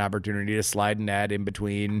more of an opportunity to slide an ad in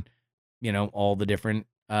between, all the different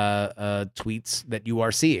tweets that you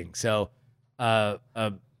are seeing. So,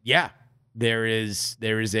 yeah, there is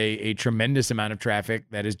a tremendous amount of traffic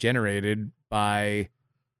that is generated by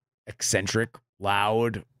eccentric,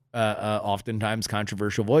 loud, oftentimes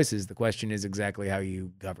controversial voices. The question is exactly how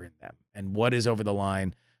you govern them and what is over the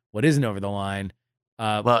line, what isn't over the line.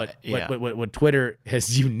 What Twitter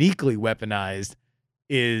has uniquely weaponized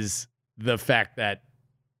is the fact that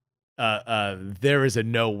there is a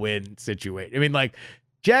no-win situation. I mean, like,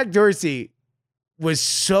 Jack Dorsey was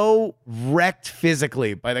so wrecked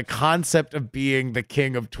physically by the concept of being the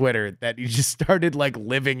king of Twitter that he just started like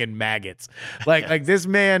living in maggots. Like this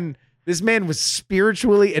man was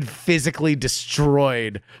spiritually and physically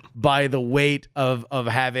destroyed by the weight of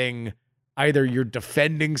having either you're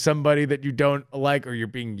defending somebody that you don't like or you're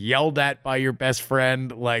being yelled at by your best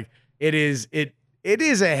friend. Like it is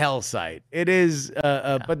a hell site. It is,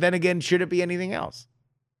 but then again, should it be anything else?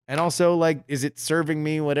 And also, like, is it serving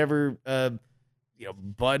me whatever,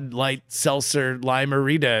 Bud Light Seltzer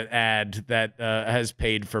Lime-A-Rita ad that has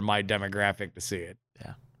paid for my demographic to see it?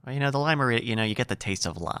 Yeah. Well, the Lime-A-Rita, you get the taste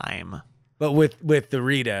of lime. But with the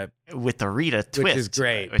Rita. With the Rita twist. Which is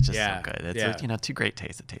great. Which is so good. It's two great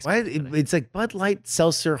tastes. It tastes good. It's like Bud Light,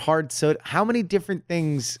 Seltzer, hard soda. How many different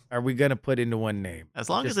things are we going to put into one name? As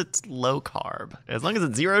long as it's low carb. As long as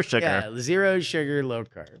it's zero sugar. Yeah, zero sugar, low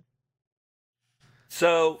carb.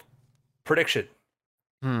 So, prediction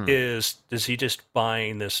is he just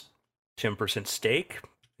buying this 10% stake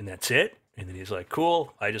and that's it? And then he's like,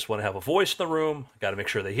 cool, I just want to have a voice in the room. I got to make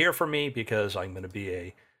sure they hear from me because I'm going to be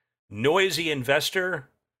a noisy investor.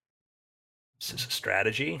 Is this a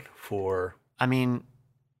strategy for... I mean,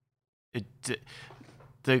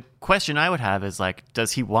 the question I would have is, like,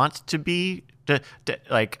 does he want to be...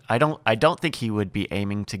 I don't think he would be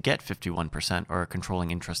aiming to get 51% or a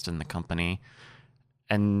controlling interest in the company.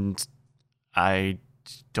 And I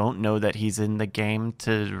don't know that he's in the game to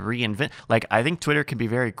reinvent. Like, I think Twitter can be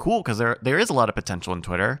very cool because there is a lot of potential in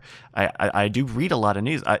Twitter. I do read a lot of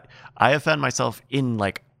news. I have found myself in,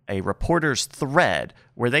 like, a reporter's thread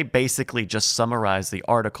where they basically just summarize the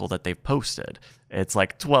article that they've posted. It's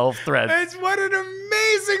like 12 threads. It's what an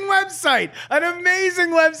amazing website. An amazing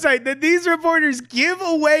website that these reporters give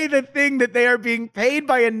away the thing that they are being paid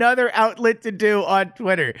by another outlet to do on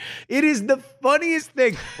Twitter. It is the funniest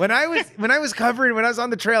thing. When I was on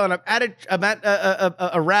the trail and I'm at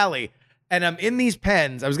a rally and I'm in these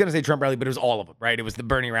pens, I was going to say Trump rally, but it was all of them, right? It was the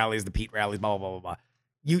Bernie rallies, the Pete rallies, blah, blah, blah, blah, blah.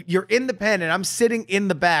 You're in the pen and I'm sitting in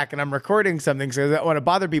the back and I'm recording something so I don't want to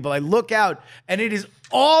bother people. I look out and it is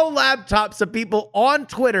all laptops of people on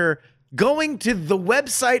Twitter going to the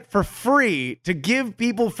website for free to give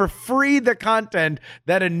people for free the content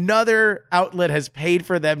that another outlet has paid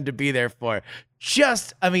for them to be there for.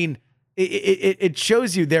 It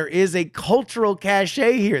shows you there is a cultural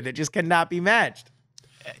cachet here that just cannot be matched.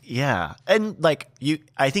 Yeah. And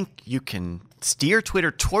I think you can steer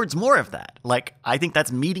Twitter towards more of that. Like, I think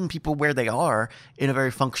that's meeting people where they are in a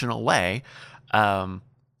very functional way.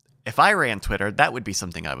 If I ran Twitter, that would be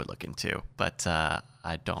something I would look into, but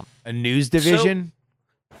I don't. A news division?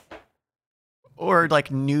 Or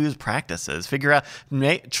like news practices. Figure out,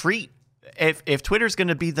 if Twitter's going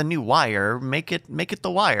to be the new Wire, make it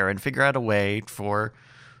the Wire and figure out a way for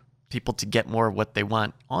people to get more of what they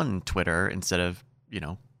want on Twitter instead of,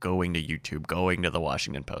 going to YouTube, going to the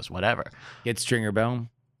Washington Post, whatever. Get Stringer Bell.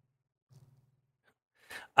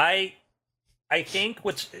 I think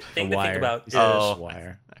what's thing to think about is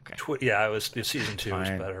Wire. Okay. Yeah, season 2 is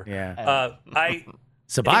better. Yeah.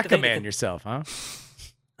 Sabaka man yourself, huh?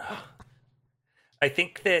 I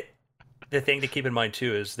think that the thing to keep in mind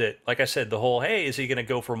too is that, like I said, the whole, hey, is he going to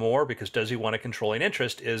go for more because does he want a controlling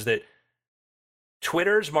interest? Is that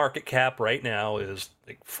Twitter's market cap right now is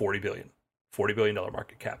like $40 billion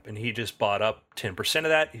market cap, and he just bought up 10% of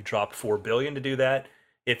that. He dropped $4 billion to do that.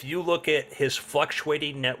 If you look at his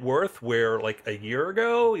fluctuating net worth, where like a year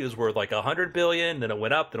ago he was worth like $100 billion, then it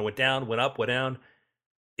went up, then it went down, went up, went down.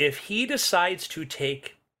 If he decides to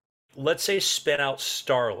take, let's say, spin out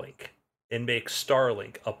Starlink and make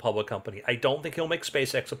Starlink a public company, I don't think he'll make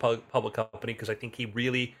SpaceX a public company because I think he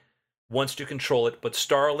really wants to control it, but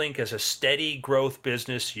Starlink is a steady growth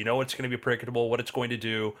business. You know it's going to be predictable, what it's going to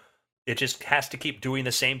do. It just has to keep doing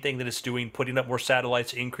the same thing that it's doing, putting up more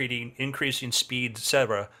satellites, increasing speed,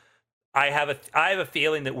 etc. I have a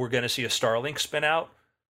feeling that we're going to see a Starlink spin out.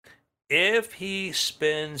 If he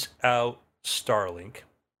spins out Starlink,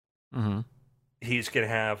 he's going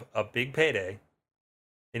to have a big payday.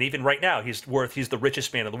 And even right now, he's the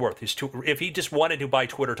richest man in the world. If he just wanted to buy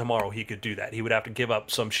Twitter tomorrow, he could do that. He would have to give up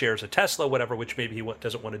some shares of Tesla, whatever, which maybe he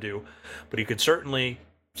doesn't want to do. But he could certainly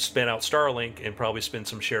spin out Starlink and probably spin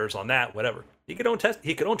some shares on that, whatever. He could own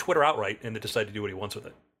Twitter outright and then decide to do what he wants with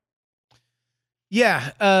it.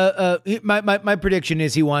 Yeah. My prediction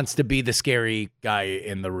is he wants to be the scary guy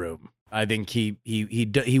in the room. I think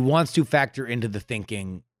he wants to factor into the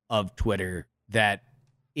thinking of Twitter that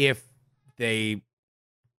if they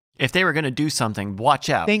were going to do something, watch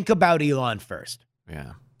out. Think about Elon first.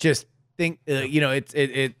 Yeah. Just think,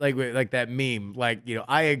 it's like that meme. Like,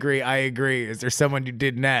 I agree. Is there someone you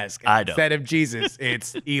didn't ask? I don't. Instead of Jesus,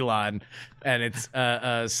 it's Elon, and it's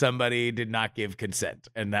somebody did not give consent,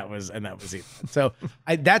 and that was Elon. So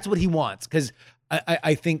that's what he wants, because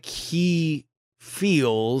I think he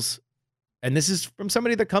feels, and this is from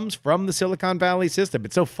somebody that comes from the Silicon Valley system.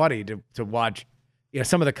 It's so funny to watch.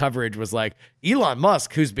 Some of the coverage was like Elon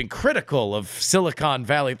Musk, who's been critical of Silicon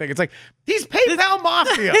Valley thing. It's like, he's PayPal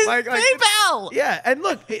mafia. like PayPal. Yeah. And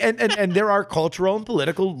look, and there are cultural and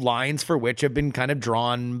political lines for which have been kind of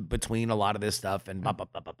drawn between a lot of this stuff and blah, blah,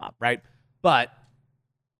 blah, blah, blah, right? But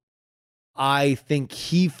I think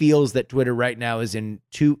he feels that Twitter right now is in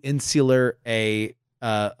too insular a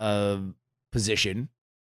position.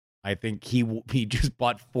 I think he just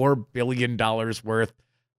bought $4 billion worth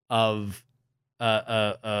of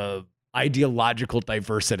ideological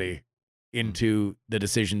diversity into the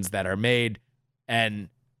decisions that are made. And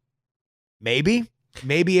maybe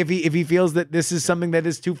if he feels that this is something that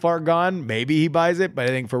is too far gone, maybe he buys it. But I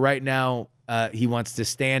think for right now, he wants to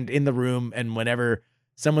stand in the room, and whenever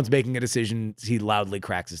someone's making a decision, he loudly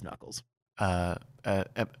cracks his knuckles. My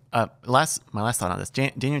last thought on this,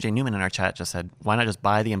 Daniel J. Newman in our chat just said, why not just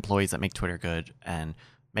buy the employees that make Twitter good and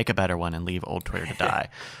make a better one and leave old Twitter to die?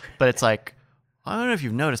 But it's like, I don't know if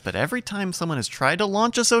you've noticed, but every time someone has tried to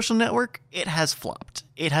launch a social network, it has flopped.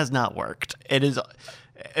 It has not worked. It is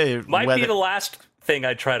might be the last thing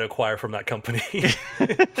I'd try to acquire from that company.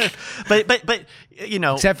 but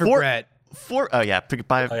except for Brett.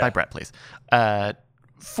 Buy Brett, please.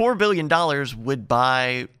 $4 billion would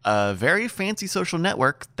buy a very fancy social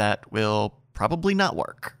network that will probably not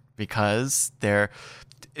work, because there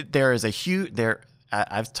is a huge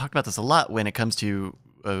I've talked about this a lot when it comes to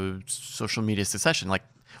social media succession. Like,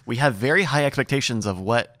 we have very high expectations of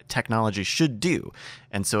what technology should do,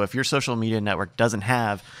 and so if your social media network doesn't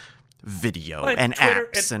have video and Twitter,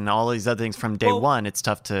 apps and all these other things from day one, it's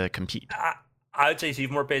tough to compete. I would say it's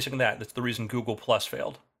even more basic than that. That's the reason Google Plus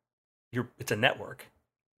failed. It's a network.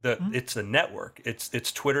 It's a network.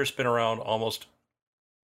 It's Twitter's been around almost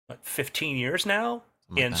 15 years now.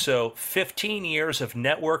 And so 15 years of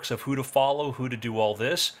networks of who to follow, who to do all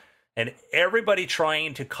this, and everybody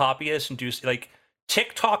trying to copy us and do, like,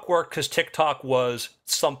 TikTok worked because TikTok was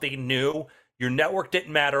something new. Your network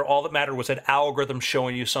didn't matter. All that mattered was an algorithm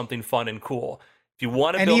showing you something fun and cool. If you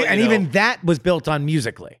want to build it, even that was built on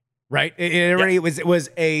Musical.ly, right? It was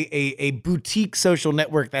a boutique social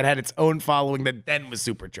network that had its own following that then was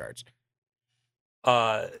supercharged.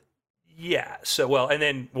 Yeah. So,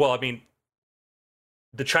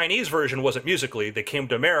 the Chinese version wasn't Musical.ly. They came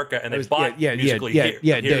to America and they bought Musical.ly here.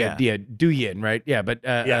 Douyin, right? Yeah, but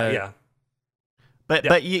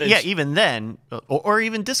But even then, or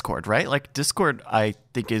even Discord, right? Like, Discord, I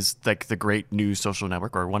think, is like the great new social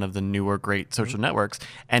network, or one of the newer great social networks,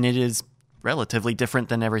 and it is relatively different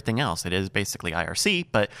than everything else. It is basically IRC,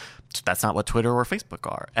 but that's not what Twitter or Facebook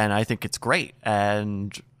are, and I think it's great,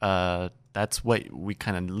 and that's what we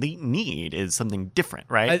kind of need, is something different,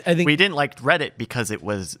 right? I think we didn't like Reddit because it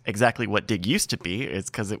was exactly what Dig used to be. It's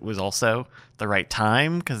because it was also the right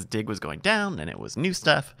time, because Dig was going down and it was new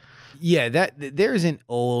stuff. Yeah, that there's an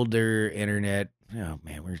older internet. Oh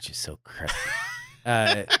man, we're just so crazy.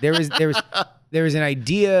 There was an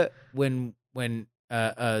idea when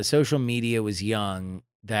social media was young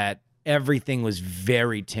that everything was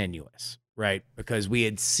very tenuous, right? Because we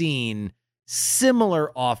had seen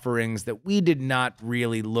similar offerings that we did not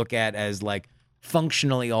really look at as like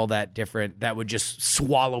functionally all that different, that would just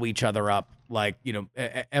swallow each other up like,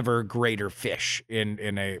 ever greater fish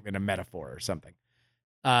in a metaphor or something.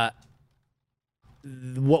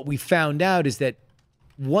 What we found out is that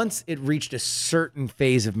once it reached a certain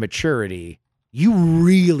phase of maturity, you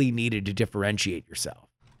really needed to differentiate yourself.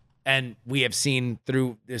 And we have seen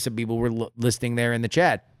through some people were listing there in the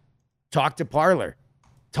chat. Talk to Parler,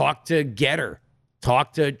 talk to Getter,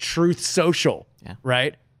 talk to Truth Social,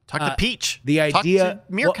 right? Talk to Peach. The idea, talk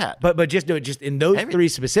to Meerkat. but just in those three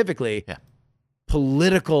specifically. Yeah.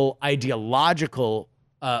 Political, ideological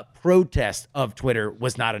protest of Twitter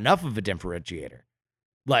was not enough of a differentiator.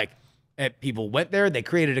 Like, people went there, they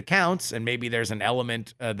created accounts, and maybe there's an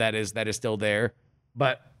element that is still there,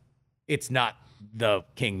 but it's not the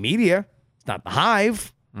King Media. It's not the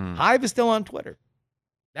Hive. Hive is still on Twitter.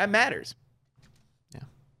 That matters.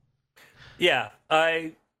 Yeah.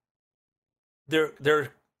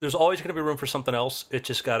 There's always going to be room for something else. It's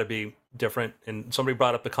just got to be different. And somebody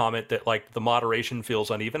brought up the comment that like the moderation feels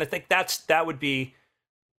uneven. I think that would be.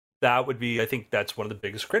 I think that's one of the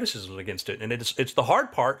biggest criticisms against it. And it's the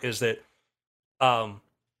hard part is that,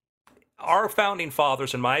 our founding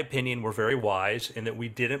fathers, in my opinion, were very wise in that we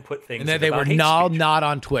didn't put things. And that they were not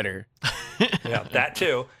on Twitter. Yeah, that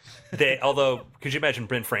too. Although, could you imagine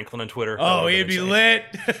Ben Franklin on Twitter? Oh, he'd be lit.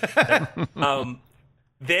 Check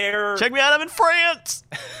me out, I'm in France.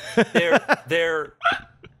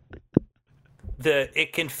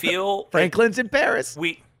 It can feel Franklin's in Paris.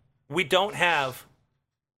 We don't have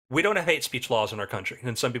hate speech laws in our country,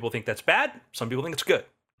 and some people think that's bad. Some people think it's good.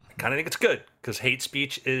 I kind of think it's good because hate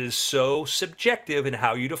speech is so subjective in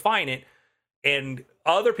how you define it, and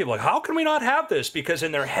other people are like, how can we not have this? Because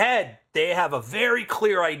in their head they have a very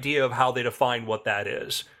clear idea of how they define what that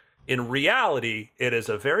is. In reality, it is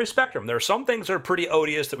a very spectrum. There are some things that are pretty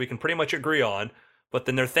odious that we can pretty much agree on, but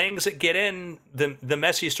then there are things that get in the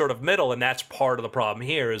messy sort of middle, and that's part of the problem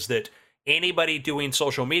here is that anybody doing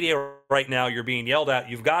social media right now, you're being yelled at.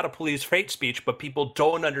 You've got to police hate speech, but people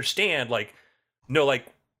don't understand,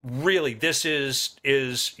 really, this is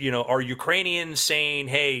are Ukrainians saying,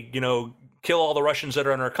 hey, kill all the Russians that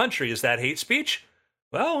are in our country? Is that hate speech?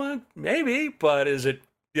 Well, maybe, but is it,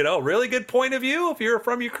 a really good point of view if you're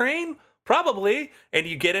from Ukraine? Probably. And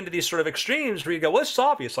you get into these sort of extremes where you go, well, it's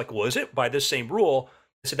obvious. Like, was it by this same rule?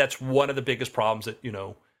 So that's one of the biggest problems that,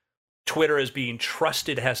 Twitter as being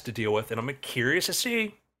trusted has to deal with. And I'm curious to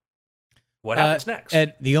see what happens next.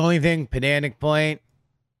 And the only thing, pedantic point,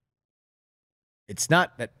 it's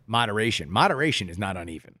not that moderation is not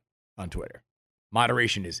uneven on Twitter.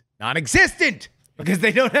 Moderation is non-existent because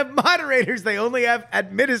they don't have moderators. They only have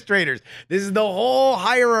administrators. This is the whole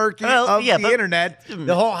hierarchy of the internet.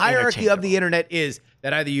 The whole hierarchy of the internet is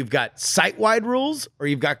that either you've got site-wide rules or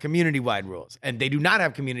you've got community-wide rules. And they do not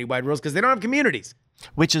have community-wide rules because they don't have communities.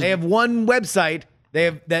 They have one website. They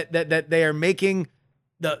have that they are making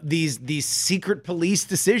these secret police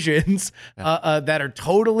decisions that are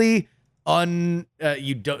totally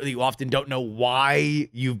you often don't know why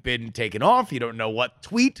you've been taken off. You don't know what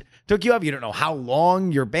tweet took you off. You don't know how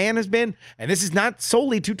long your ban has been. And this is not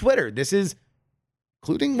solely to Twitter. This is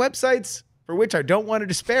including websites for which I don't want to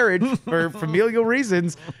disparage for familial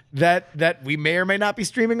reasons that we may or may not be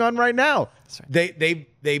streaming on right now. Right.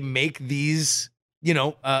 They make these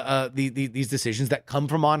these decisions that come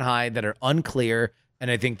from on high that are unclear.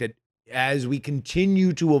 And I think that as we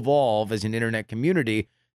continue to evolve as an internet community,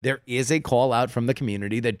 there is a call out from the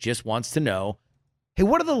community that just wants to know, hey,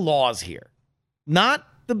 what are the laws here? Not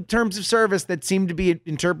the terms of service that seem to be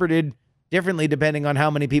interpreted differently depending on how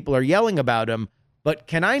many people are yelling about them. But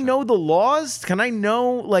can I know the laws? Can I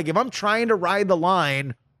know, if I'm trying to ride the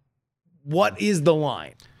line, what is the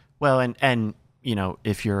line? Well, and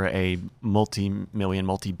if you're a multi-million,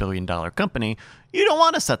 multi-billion-dollar company, you don't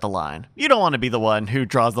want to set the line. You don't want to be the one who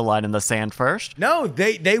draws the line in the sand first. No,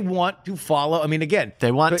 they want to follow. I mean, again,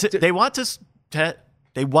 they want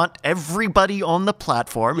everybody on the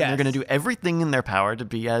platform, and they're going to do everything in their power to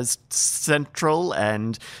be as central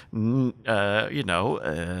and, I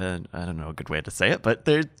don't know a good way to say it, but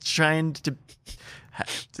they're trying to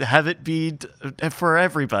have it be for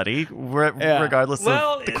everybody, regardless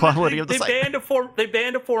of the quality of the site. They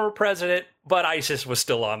banned a former president, but ISIS was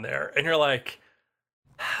still on there, and you're like,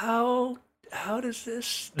 how does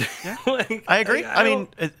this? Yeah. I agree. We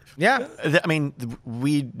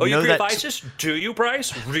know you agree that. With ISIS? Do you,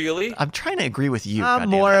 Bryce? Really? I'm trying to agree with you. I'm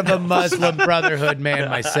more of a Muslim Brotherhood man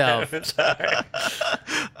myself.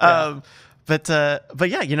 But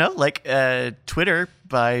yeah, Twitter,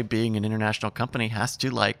 by being an international company, has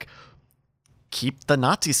to keep the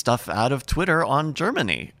Nazi stuff out of Twitter on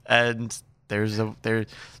Germany, and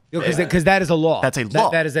because that is a law. That's a law.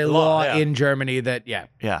 That is a law in Germany. And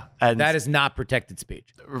that is not protected speech.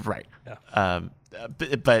 Right. Yeah.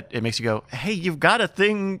 But it makes you go, hey, you've got a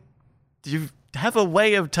thing. You have a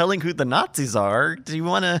way of telling who the Nazis are. Do you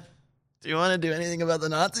want to Do you want to do anything about the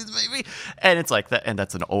Nazis, baby? And it's like that, and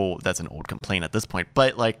that's an old complaint at this point.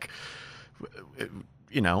 But like,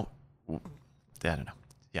 you know, I don't know.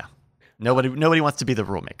 Yeah, nobody wants to be the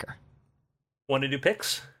rule maker. Want to do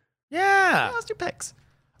picks? Yeah. Let's do picks.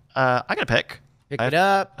 I got a pick. Pick it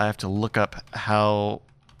up. I have to look up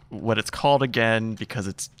what it's called again because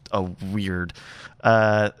it's a weird.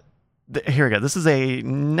 Here we go. This is a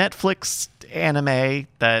Netflix anime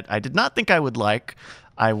that I did not think I would like.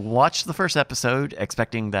 I watched the first episode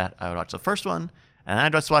expecting that I would watch the first one, and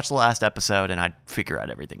I'd just watch the last episode, and I'd figure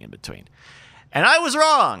out everything in between. And I was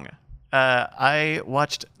wrong. I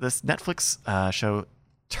watched this Netflix show,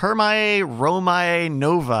 Termae Romae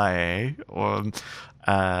Novae,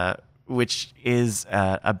 which is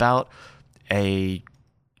about an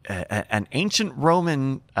ancient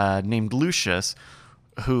Roman named Lucius,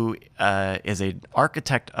 who is an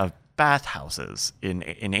architect of bathhouses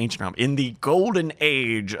in ancient Rome, in the golden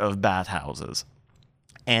age of bathhouses.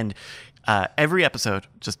 And every episode,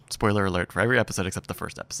 just spoiler alert for every episode except the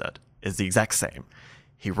first episode, is the exact same.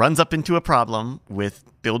 He runs up into a problem with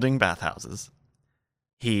building bathhouses.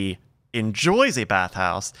 He enjoys a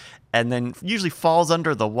bathhouse and then usually falls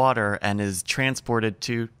under the water and is transported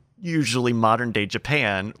to usually modern day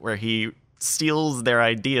Japan, where he steals their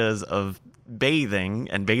ideas of bathing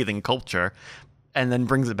and bathing culture and then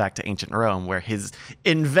brings it back to ancient Rome, where his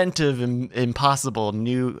inventive, impossible,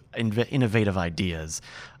 new, innovative ideas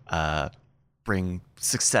bring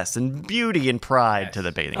success and beauty and pride to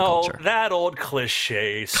the bathing culture. Oh, that old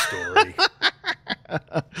cliche story.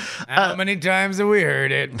 How many times have we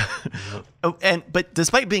heard it? But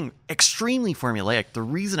despite being extremely formulaic, the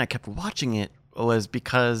reason I kept watching it was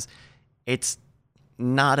because it's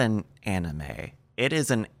not an anime. It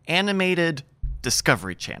is an animated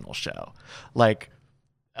Discovery Channel show. Like,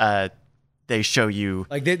 they show you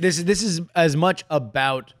Like this is as much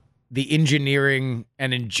about the engineering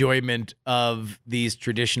and enjoyment of these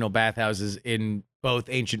traditional bathhouses in both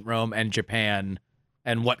ancient Rome and Japan,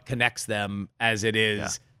 and what connects them, as it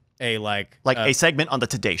is a a segment on the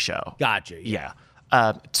Today Show. Gotcha. Yeah.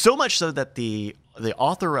 So much so that the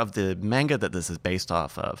author of the manga that this is based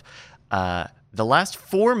off of, the last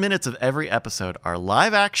 4 minutes of every episode are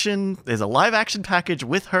live action. There's a live action package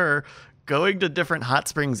with her going to different hot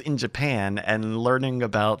springs in Japan and learning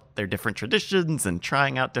about their different traditions and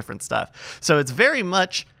trying out different stuff. So it's very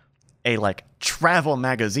much a like travel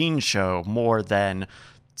magazine show more than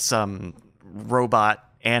some robot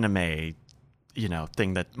anime,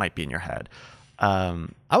 thing that might be in your head. I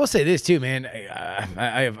will say this too, man.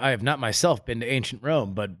 I have not myself been to ancient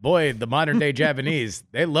Rome, but boy, the modern day Japanese,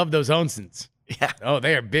 they love those onsens. Yeah. Oh,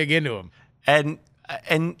 they are big into them. And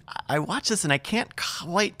I watch this and I can't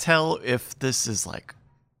quite tell if this is like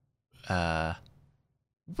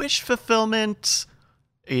wish fulfillment,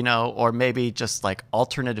 or maybe just like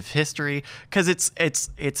alternative history, because it's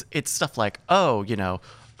stuff like, the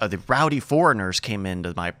rowdy foreigners came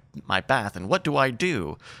into my bath, and what do I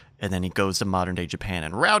do? And then he goes to modern day Japan,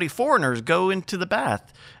 and rowdy foreigners go into the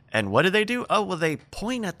bath, and what do? Oh, well, they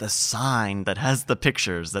point at the sign that has the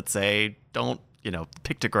pictures that say don't,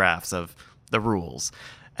 pictographs of the rules.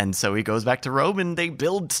 And so he goes back to Rome, and they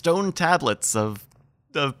build stone tablets of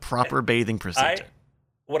the proper bathing procedure.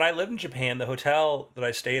 When I lived in Japan, the hotel that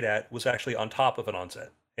I stayed at was actually on top of an onsen.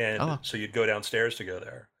 And so you'd go downstairs to go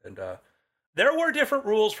there. And there were different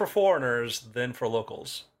rules for foreigners than for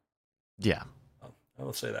locals. Yeah. I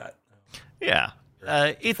will say that. Yeah.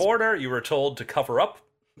 It's foreigner, you were told to cover up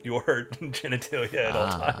your genitalia at all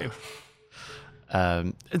times.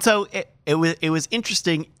 And so it was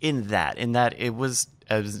interesting in that it was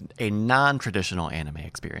a non-traditional anime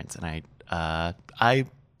experience, and I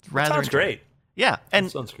rather sounds great. Yeah, and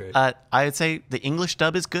that sounds great. I would say the English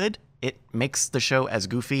dub is good. It makes the show as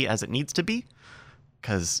goofy as it needs to be,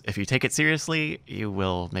 because if you take it seriously, you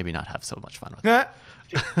will maybe not have so much fun with it.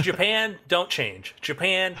 Japan, don't change.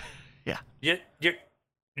 Japan, yeah, you're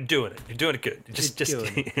doing it. You're doing it good. Just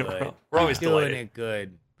good. We're always doing delighted. it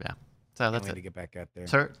good. Yeah. So that's Can't wait it. to get back out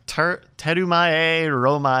there. Terumae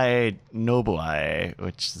Romae Nobuai,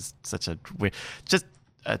 which is such a weird. Just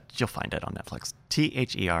you'll find it on Netflix.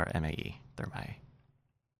 Thermae. Thermae.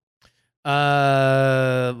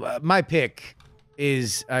 My pick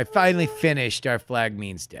is I finally finished Our Flag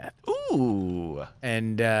Means Death. Ooh.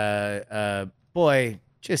 And boy,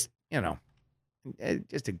 just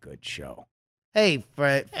just a good show. Hey,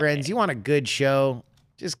 friends, you want a good show?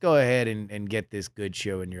 Just go ahead and get this good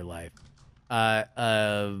show in your life.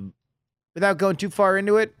 Without going too far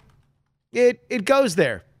into it, it goes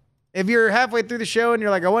there. If you're halfway through the show and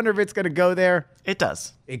you're like, I wonder if it's going to go there. It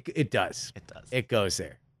does. It does. It does. It goes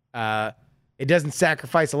there. It doesn't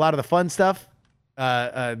sacrifice a lot of the fun stuff.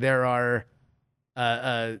 There are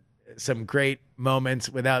some great moments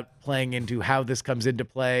without playing into how this comes into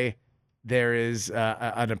play. There is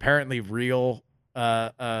an apparently real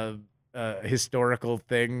historical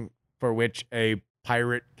thing for which a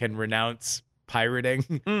pirate can renounce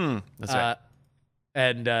pirating. That's right.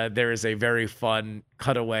 And there is a very fun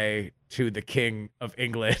cutaway to the King of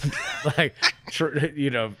England, like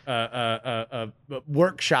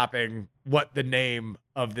workshopping what the name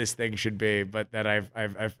of this thing should be, but that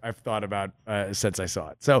I've thought about since I saw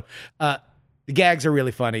it. So the gags are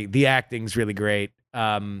really funny. The acting's really great.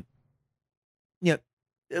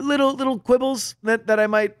 Little quibbles that I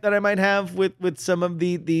might have with some of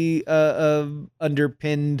the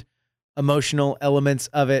underpinned emotional elements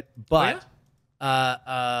of it, but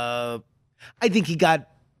I think he got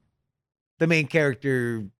the main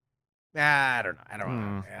character. I don't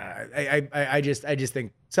know. I just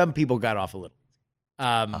think some people got off a little.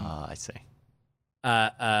 I see.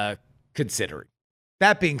 Considering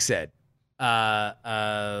that being said,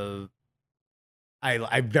 I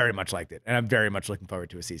very much liked it, and I'm very much looking forward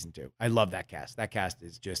to a season 2. I love that cast. That cast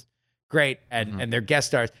is just great, and their guest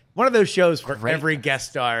stars. One of those shows where every guest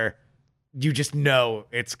star, you just know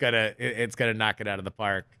it's gonna knock it out of the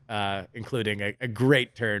park, including a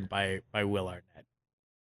great turn by Will Arnett.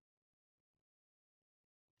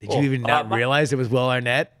 Did you even not realize it was Will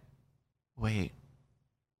Arnett? Wait,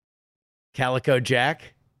 Calico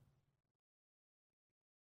Jack.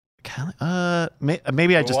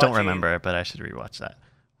 Maybe I just don't remember it, but I should rewatch that.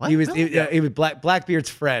 What? He was Blackbeard's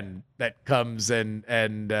friend that comes and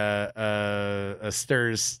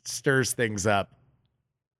stirs things up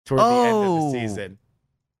toward the end of the season.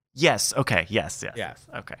 Yes. Okay. Yes.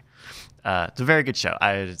 Okay. It's a very good show.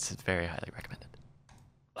 It's very highly recommended.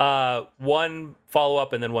 One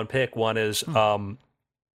follow-up and then one pick. One is down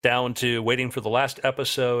to waiting for the last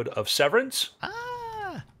episode of Severance.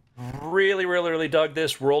 Really, really, really dug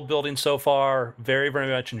this world building so far. Very,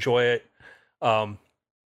 very much enjoy it. Other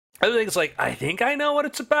things like, I think I know what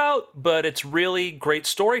it's about, but it's really great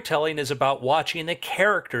storytelling is about watching the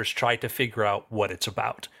characters try to figure out what it's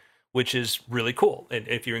about, which is really cool. And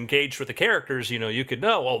if you're engaged with the characters, you could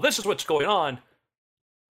know, well, this is what's going on.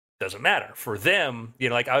 Doesn't matter. For them,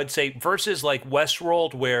 like I would say versus like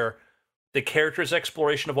Westworld, where the characters'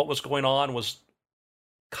 exploration of what was going on was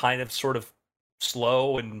kind of sort of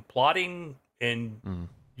slow and plotting, and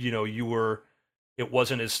it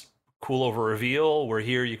wasn't as cool of a reveal, where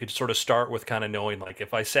here you could sort of start with kind of knowing, like,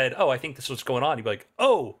 if I said, I think this is what's going on, you'd be like,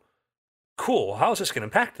 oh, cool, how is this going to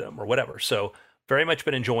impact them or whatever. So very much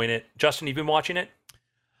been enjoying it. Justin, you've been watching it?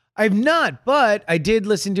 I've not, but I did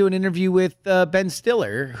listen to an interview with Ben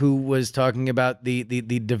Stiller, who was talking about the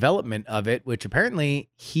development of it, which apparently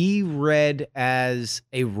he read as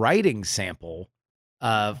a writing sample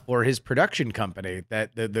for his production company.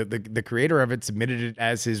 That the creator of it submitted it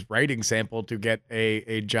as his writing sample to get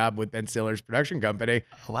a job with Ben Stiller's production company.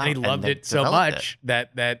 Wow. And he loved it so much that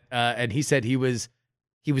and he said he was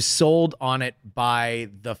sold on it by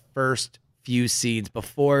the first few scenes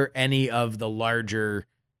before any of the larger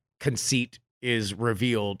conceit is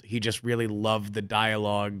revealed. He just really loved the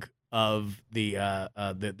dialogue of the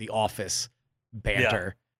office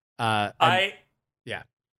banter. Yeah,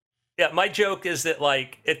 my joke is that,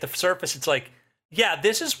 like, at the surface, it's like, yeah,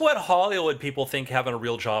 this is what Hollywood people think having a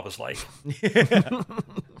real job is like.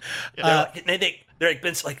 And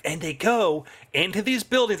they go into these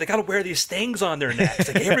buildings. They got to wear these things on their necks.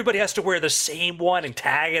 Like, everybody has to wear the same one and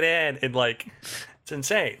tag it in, and like, it's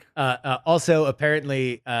insane. Also,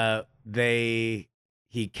 apparently,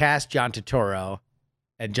 he cast John Turturro,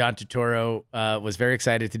 and John Turturro was very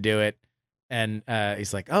excited to do it. And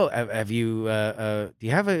he's like, "Oh, have you? Do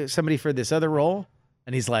you have somebody for this other role?"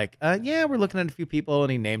 And he's like, "Yeah, we're looking at a few people."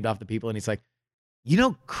 And he named off the people, and he's like,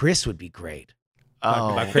 Chris would be great.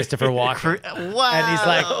 About Christopher Walken. Wow. And he's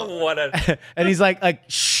like, and he's like,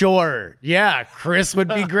 sure, yeah, Chris would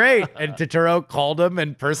be great. And Turturro called him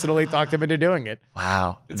and personally talked him into doing it.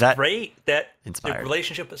 Wow, it's great. That inspired. The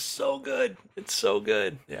relationship is so good. It's so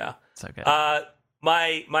good. Yeah, so good.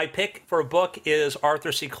 My pick for a book is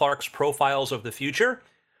Arthur C. Clarke's Profiles of the Future.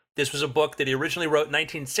 This was a book that he originally wrote in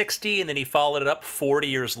 1960, and then he followed it up 40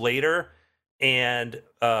 years later. And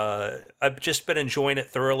I've just been enjoying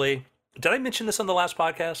it thoroughly. Did I mention this on the last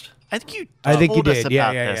podcast? I think you told us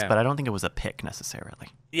about this, but I don't think it was a pick necessarily.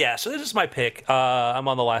 Yeah, so this is my pick. I'm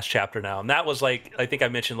on the last chapter now, and that was like, I think I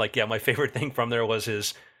mentioned, like, yeah, my favorite thing from there was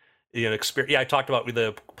his experience. Yeah, I talked about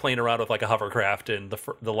the playing around with like a hovercraft, and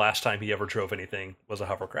the last time he ever drove anything was a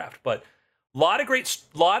hovercraft. But a lot of great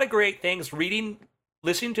things.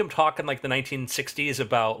 Listening to him talk in like the 1960s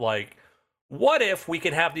about like what if we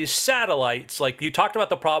can have these satellites? Like you talked about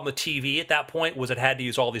the problem with TV at that point was it had to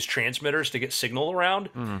use all these transmitters to get signal around,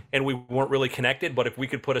 and we weren't really connected. But if we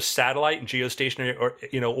could put a satellite in geostationary or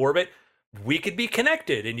orbit, we could be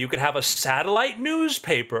connected, and you could have a satellite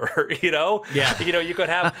newspaper. You could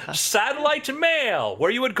have satellite mail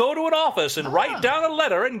where you would go to an office and write down a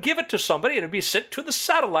letter and give it to somebody, and it'd be sent to the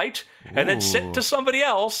satellite and then sent to somebody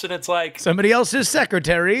else, and it's like somebody else's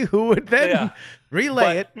secretary who would then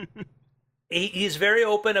relay it. He's very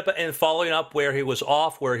open and following up where he was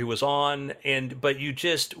off, where he was on, but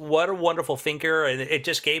what a wonderful thinker, and it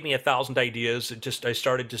just gave me 1,000 ideas. I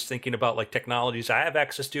started just thinking about like technologies I have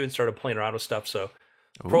access to and started playing around with stuff. So,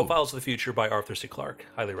 Profiles of the Future by Arthur C. Clarke,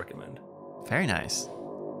 highly recommend. Very nice,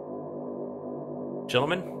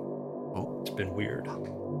 gentlemen. It's been weird.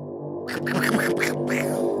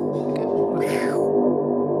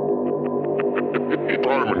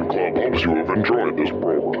 Diamond Club hopes you have enjoyed this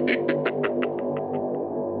program.